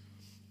arms.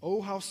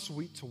 Oh, how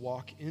sweet to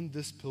walk in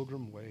this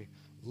pilgrim way,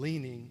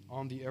 leaning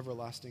on the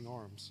everlasting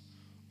arms.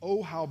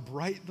 Oh, how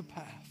bright the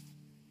path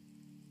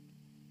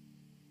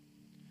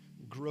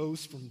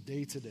grows from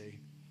day to day,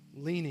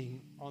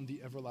 leaning on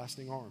the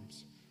everlasting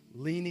arms.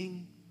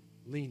 Leaning,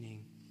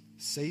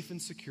 safe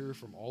and secure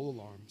from all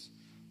alarms.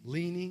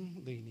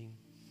 Leaning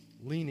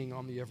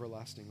on the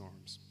everlasting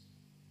arms.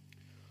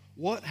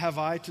 What have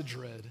I to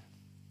dread?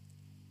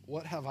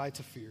 What have I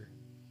to fear?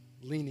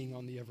 Leaning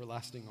on the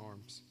everlasting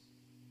arms.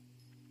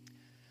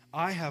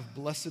 I have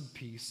blessed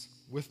peace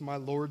with my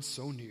Lord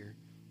so near,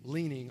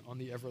 leaning on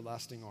the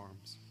everlasting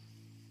arms.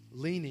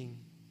 Leaning,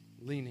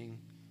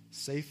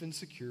 safe and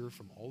secure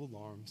from all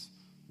alarms.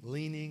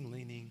 Leaning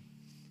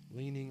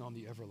on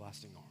the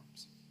everlasting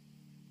arms.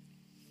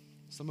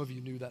 Some of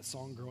you knew that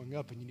song growing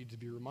up and you need to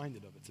be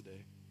reminded of it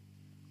today.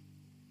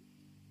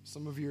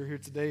 Some of you are here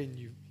today and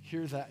you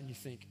hear that and you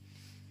think,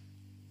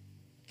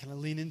 can I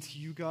lean into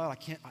you, God?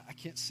 I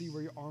can't see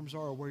where your arms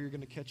are or where you're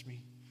going to catch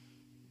me.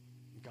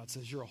 And God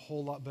says, you're a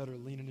whole lot better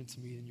leaning into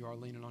me than you are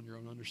leaning on your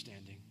own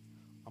understanding.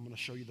 I'm going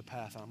to show you the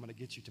path, and I'm going to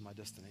get you to my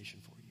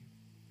destination for you.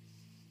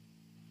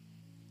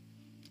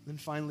 Then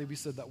finally, we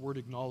said that word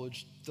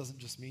acknowledge doesn't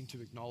just mean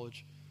to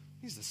acknowledge.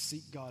 It means to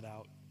seek God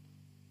out,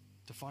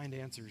 to find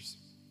answers,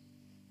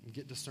 and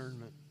get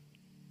discernment.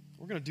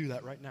 We're going to do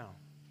that right now.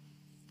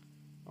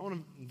 I want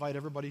to invite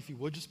everybody, if you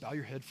would, just bow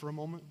your head for a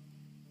moment,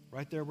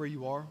 right there where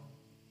you are.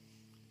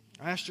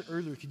 I asked you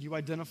earlier, could you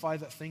identify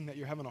that thing that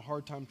you're having a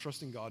hard time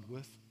trusting God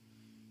with?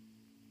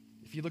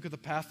 If you look at the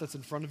path that's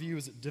in front of you,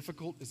 is it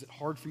difficult? Is it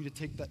hard for you to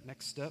take that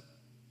next step?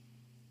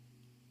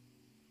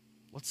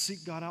 Let's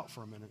seek God out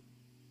for a minute.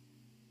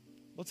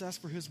 Let's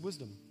ask for His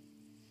wisdom.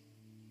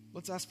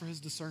 Let's ask for His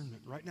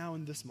discernment right now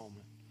in this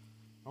moment.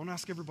 I want to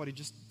ask everybody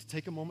just to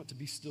take a moment to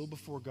be still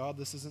before God.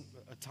 This isn't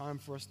a time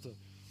for us to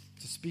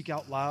speak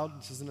out loud.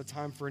 This isn't a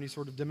time for any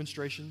sort of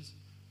demonstrations.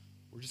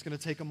 We're just going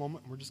to take a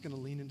moment and we're just going to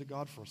lean into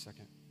God for a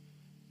second.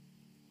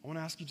 I want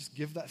to ask you, just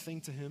give that thing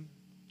to Him.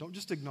 Don't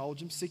just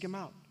acknowledge Him, seek Him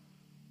out.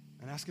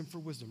 And ask Him for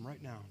wisdom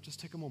right now. Just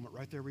take a moment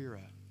right there where you're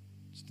at,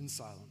 just in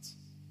silence.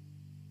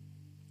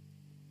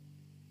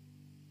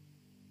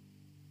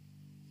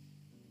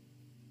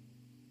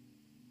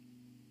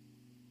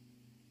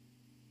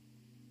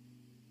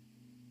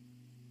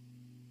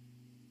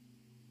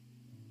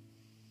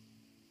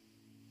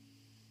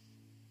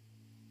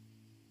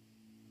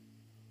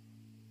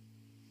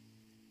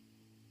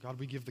 God,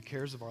 we give the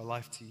cares of our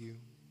life to you.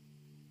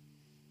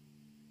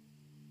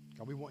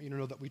 God, we want you to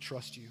know that we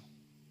trust you.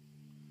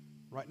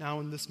 Right now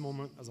in this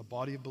moment, as a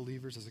body of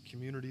believers, as a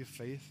community of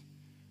faith,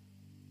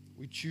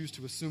 we choose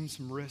to assume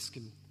some risk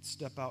and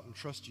step out and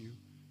trust you,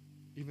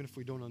 even if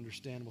we don't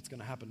understand what's going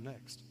to happen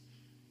next.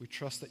 We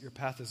trust that your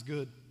path is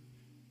good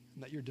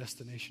and that your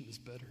destination is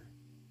better.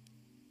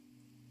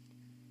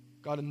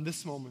 God, in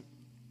this moment,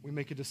 we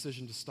make a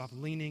decision to stop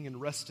leaning and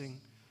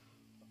resting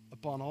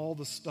upon all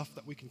the stuff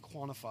that we can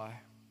quantify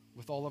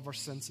with all of our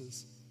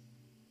senses.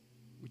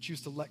 We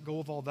choose to let go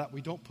of all that. We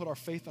don't put our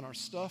faith in our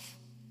stuff.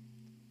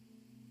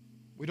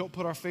 We don't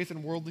put our faith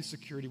in worldly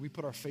security. We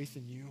put our faith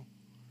in you.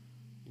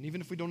 And even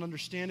if we don't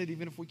understand it,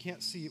 even if we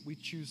can't see it, we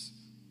choose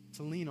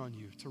to lean on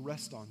you, to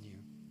rest on you,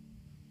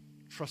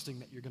 trusting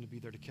that you're going to be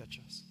there to catch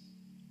us.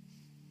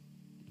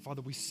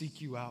 Father, we seek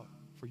you out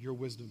for your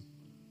wisdom,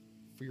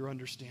 for your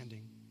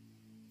understanding,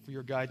 for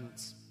your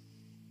guidance,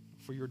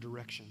 for your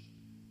direction.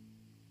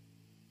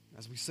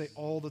 As we say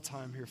all the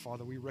time here,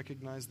 Father, we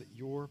recognize that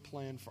your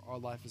plan for our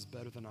life is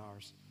better than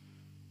ours.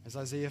 As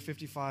Isaiah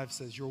 55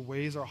 says, your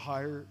ways are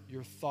higher,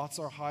 your thoughts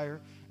are higher.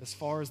 As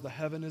far as the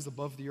heaven is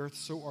above the earth,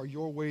 so are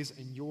your ways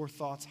and your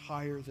thoughts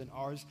higher than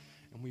ours.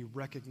 And we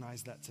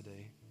recognize that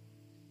today.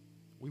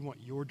 We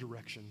want your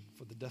direction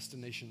for the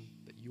destination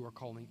that you are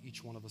calling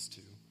each one of us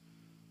to.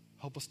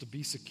 Help us to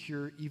be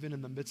secure even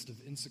in the midst of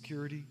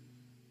insecurity.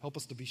 Help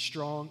us to be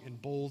strong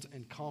and bold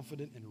and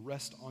confident and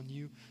rest on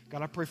you.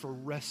 God, I pray for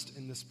rest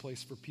in this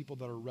place for people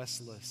that are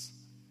restless,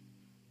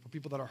 for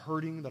people that are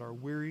hurting, that are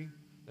weary,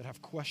 that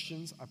have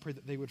questions. I pray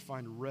that they would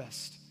find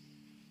rest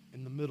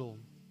in the middle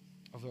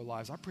of their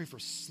lives. I pray for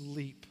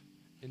sleep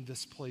in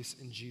this place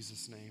in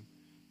Jesus' name,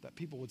 that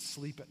people would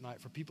sleep at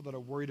night. For people that are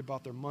worried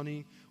about their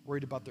money,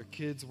 worried about their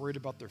kids, worried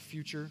about their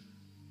future,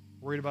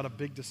 worried about a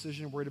big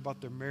decision, worried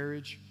about their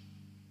marriage,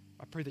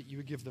 I pray that you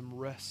would give them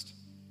rest.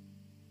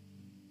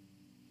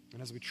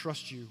 And as we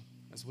trust you,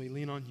 as we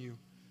lean on you,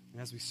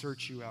 and as we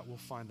search you out, we'll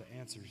find the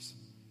answers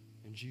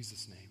in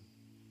Jesus' name.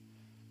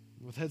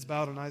 And with heads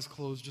bowed and eyes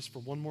closed, just for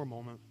one more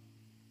moment,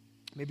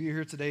 maybe you're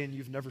here today and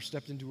you've never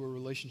stepped into a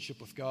relationship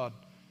with God.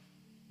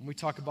 When we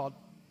talk about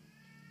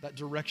that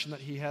direction that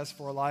He has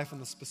for our life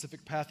and the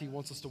specific path He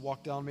wants us to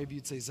walk down, maybe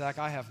you'd say, Zach,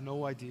 I have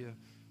no idea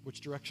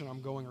which direction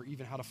I'm going or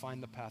even how to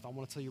find the path. I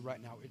want to tell you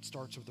right now, it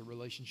starts with a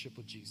relationship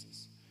with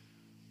Jesus.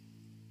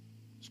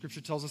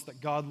 Scripture tells us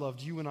that God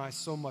loved you and I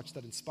so much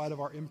that in spite of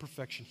our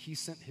imperfection, He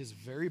sent His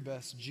very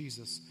best,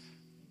 Jesus,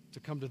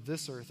 to come to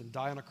this earth and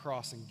die on a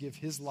cross and give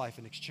His life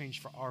in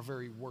exchange for our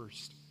very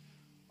worst,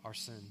 our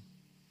sin.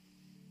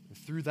 And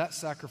through that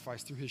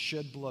sacrifice, through His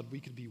shed blood, we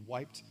could be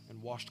wiped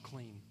and washed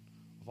clean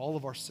of all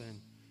of our sin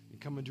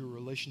and come into a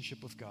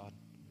relationship with God.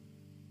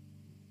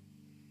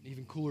 The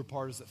even cooler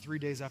part is that 3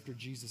 days after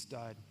Jesus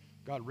died,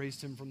 God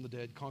raised Him from the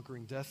dead,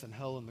 conquering death and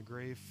hell and the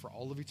grave for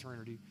all of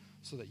eternity,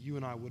 so that you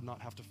and I would not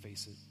have to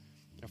face it.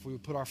 And if we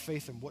would put our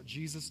faith in what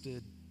Jesus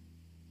did,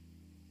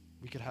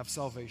 we could have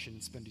salvation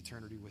and spend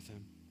eternity with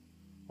Him.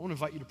 I want to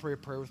invite you to pray a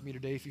prayer with me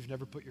today if you've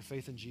never put your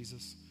faith in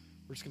Jesus.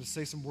 We're just going to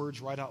say some words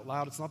right out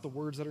loud. It's not the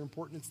words that are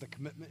important, it's the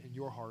commitment in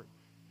your heart.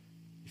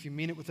 If you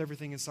mean it with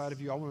everything inside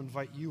of you, I want to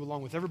invite you,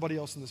 along with everybody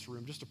else in this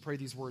room, just to pray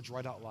these words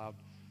right out loud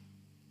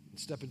and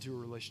step into a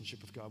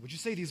relationship with God. Would you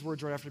say these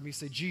words right after me?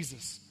 Say,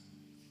 Jesus,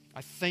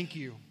 I thank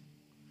you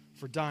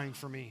for dying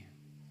for me.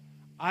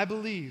 I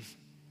believe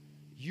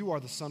you are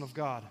the Son of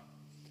God,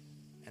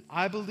 and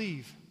I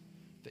believe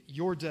that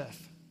your death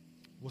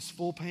was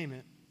full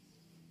payment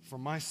for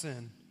my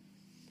sin,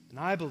 and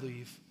I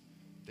believe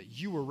that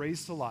you were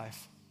raised to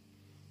life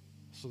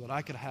so that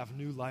I could have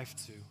new life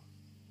too.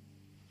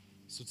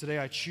 So today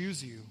I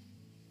choose you.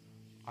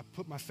 I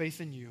put my faith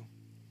in you.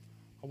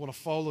 I want to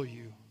follow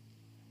you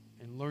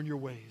and learn your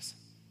ways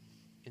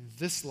in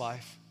this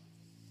life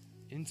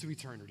into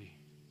eternity.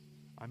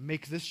 I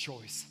make this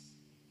choice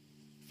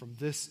from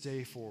this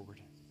day forward.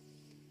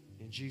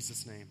 In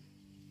Jesus' name,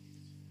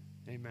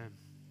 amen.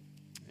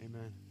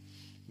 Amen.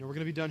 You know, we're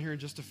going to be done here in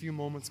just a few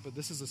moments, but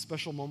this is a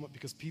special moment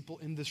because people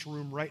in this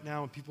room right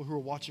now and people who are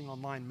watching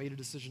online made a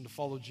decision to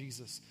follow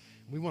Jesus.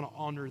 We want to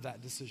honor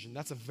that decision.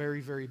 That's a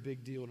very, very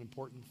big deal and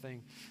important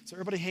thing. So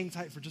everybody hang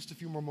tight for just a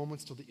few more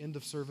moments till the end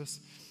of service.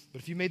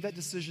 But if you made that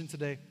decision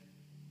today,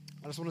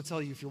 I just want to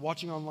tell you, if you're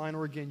watching online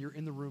or again, you're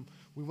in the room,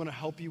 we want to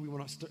help you. We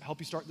want to help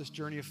you start this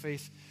journey of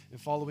faith in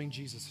following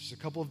Jesus. There's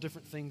a couple of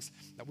different things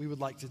that we would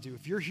like to do.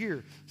 If you're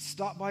here,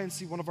 stop by and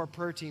see one of our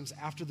prayer teams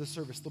after the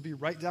service. They'll be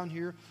right down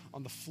here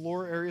on the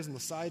floor areas on the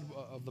side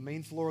of the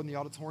main floor in the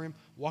auditorium.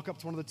 Walk up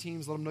to one of the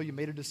teams, let them know you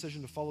made a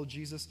decision to follow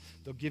Jesus.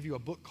 They'll give you a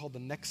book called The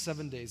Next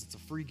 7 Days. It's a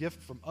free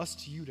gift from us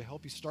to you to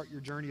help you start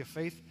your journey of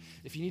faith.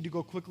 If you need to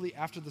go quickly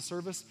after the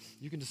service,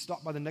 you can just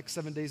stop by the Next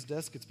 7 Days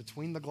desk. It's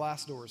between the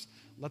glass doors.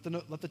 Let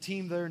the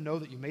team there know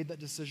that you made that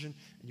decision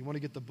and you want to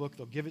get the book.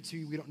 They'll give it to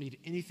you. We don't need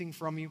anything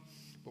from you,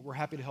 but we're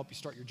happy to help you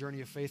start your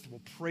journey of faith.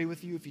 We'll pray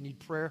with you if you need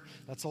prayer.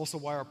 That's also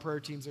why our prayer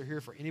teams are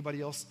here for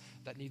anybody else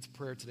that needs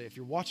prayer today. If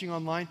you're watching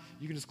online,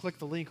 you can just click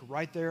the link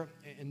right there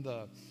in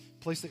the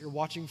place that you're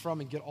watching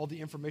from and get all the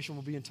information.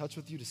 We'll be in touch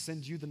with you to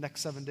send you the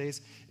next 7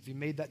 days. If you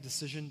made that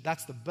decision,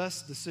 that's the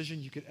best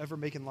decision you could ever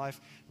make in life,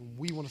 and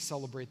we want to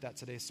celebrate that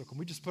today. So can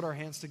we just put our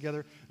hands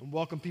together and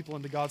welcome people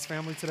into God's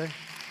family today?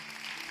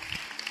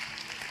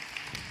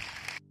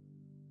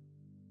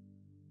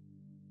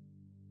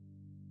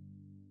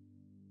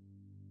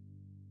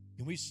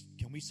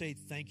 Can we say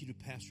thank you to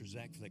Pastor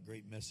Zach for that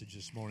great message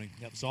this morning?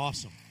 That was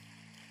awesome.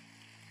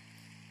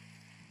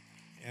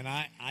 And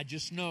I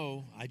just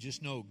know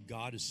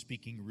God is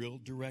speaking real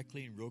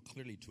directly and real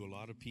clearly to a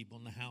lot of people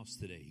in the house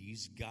today.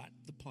 He's got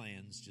the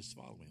plans. Just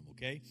follow him,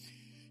 okay?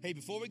 Hey,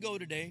 before we go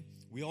today,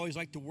 we always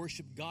like to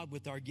worship God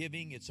with our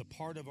giving. It's a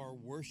part of our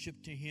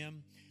worship to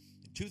him.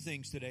 Two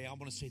things today. I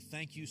want to say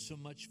thank you so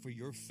much for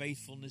your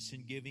faithfulness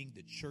in giving.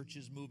 The church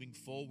is moving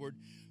forward.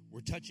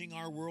 We're touching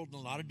our world in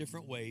a lot of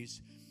different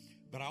ways.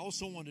 But I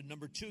also wanted,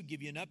 number two,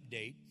 give you an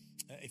update.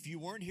 If you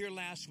weren't here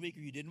last week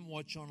or you didn't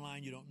watch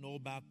online, you don't know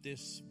about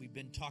this. We've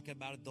been talking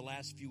about it the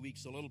last few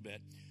weeks a little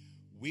bit.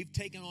 We've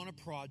taken on a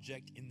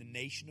project in the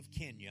nation of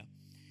Kenya.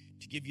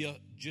 To give you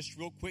just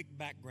real quick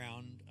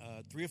background,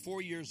 3 or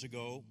 4 years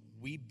ago,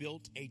 we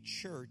built a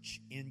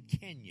church in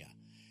Kenya.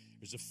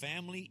 There's a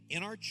family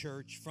in our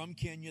church from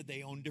Kenya.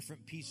 They own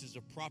different pieces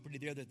of property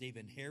there that they've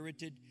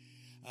inherited.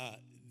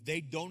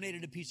 They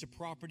donated a piece of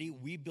property.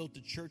 We built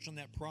a church on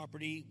that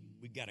property.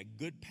 We've got a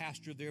good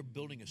pastor there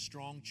building a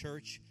strong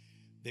church.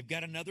 They've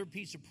got another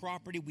piece of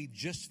property. We've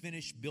just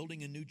finished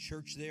building a new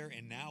church there,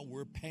 and now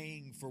we're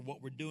paying for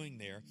what we're doing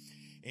there.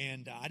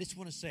 And I just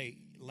want to say,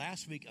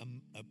 last week,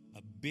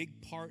 a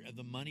big part of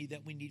the money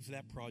that we need for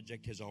that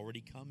project has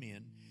already come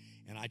in.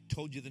 And I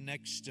told you the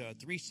next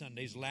 3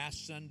 Sundays,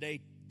 last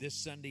Sunday, this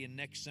Sunday, and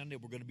next Sunday,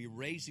 we're going to be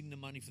raising the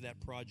money for that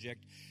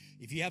project.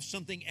 If you have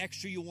something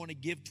extra you want to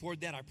give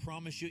toward that, I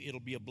promise you it'll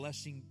be a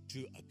blessing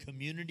to a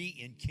community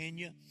in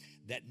Kenya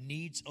that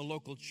needs a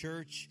local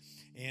church.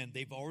 And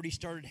they've already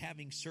started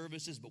having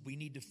services, but we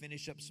need to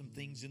finish up some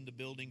things in the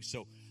building.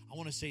 So I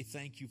want to say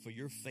thank you for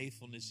your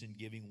faithfulness in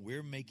giving.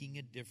 We're making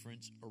a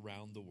difference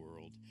around the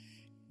world.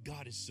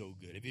 God is so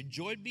good. Have you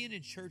enjoyed being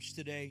in church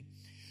today?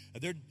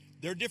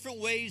 There are different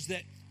ways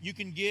that you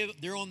can give.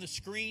 They're on the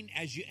screen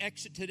as you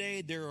exit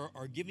today. There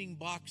are giving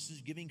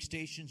boxes, giving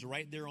stations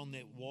right there on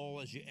the wall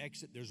as you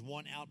exit. There's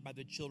one out by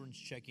the Children's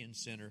Check-In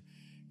Center.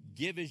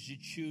 Give as you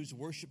choose.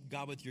 Worship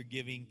God with your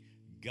giving.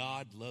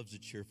 God loves a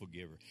cheerful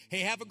giver.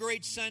 Hey, have a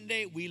great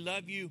Sunday. We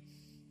love you.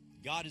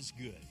 God is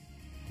good.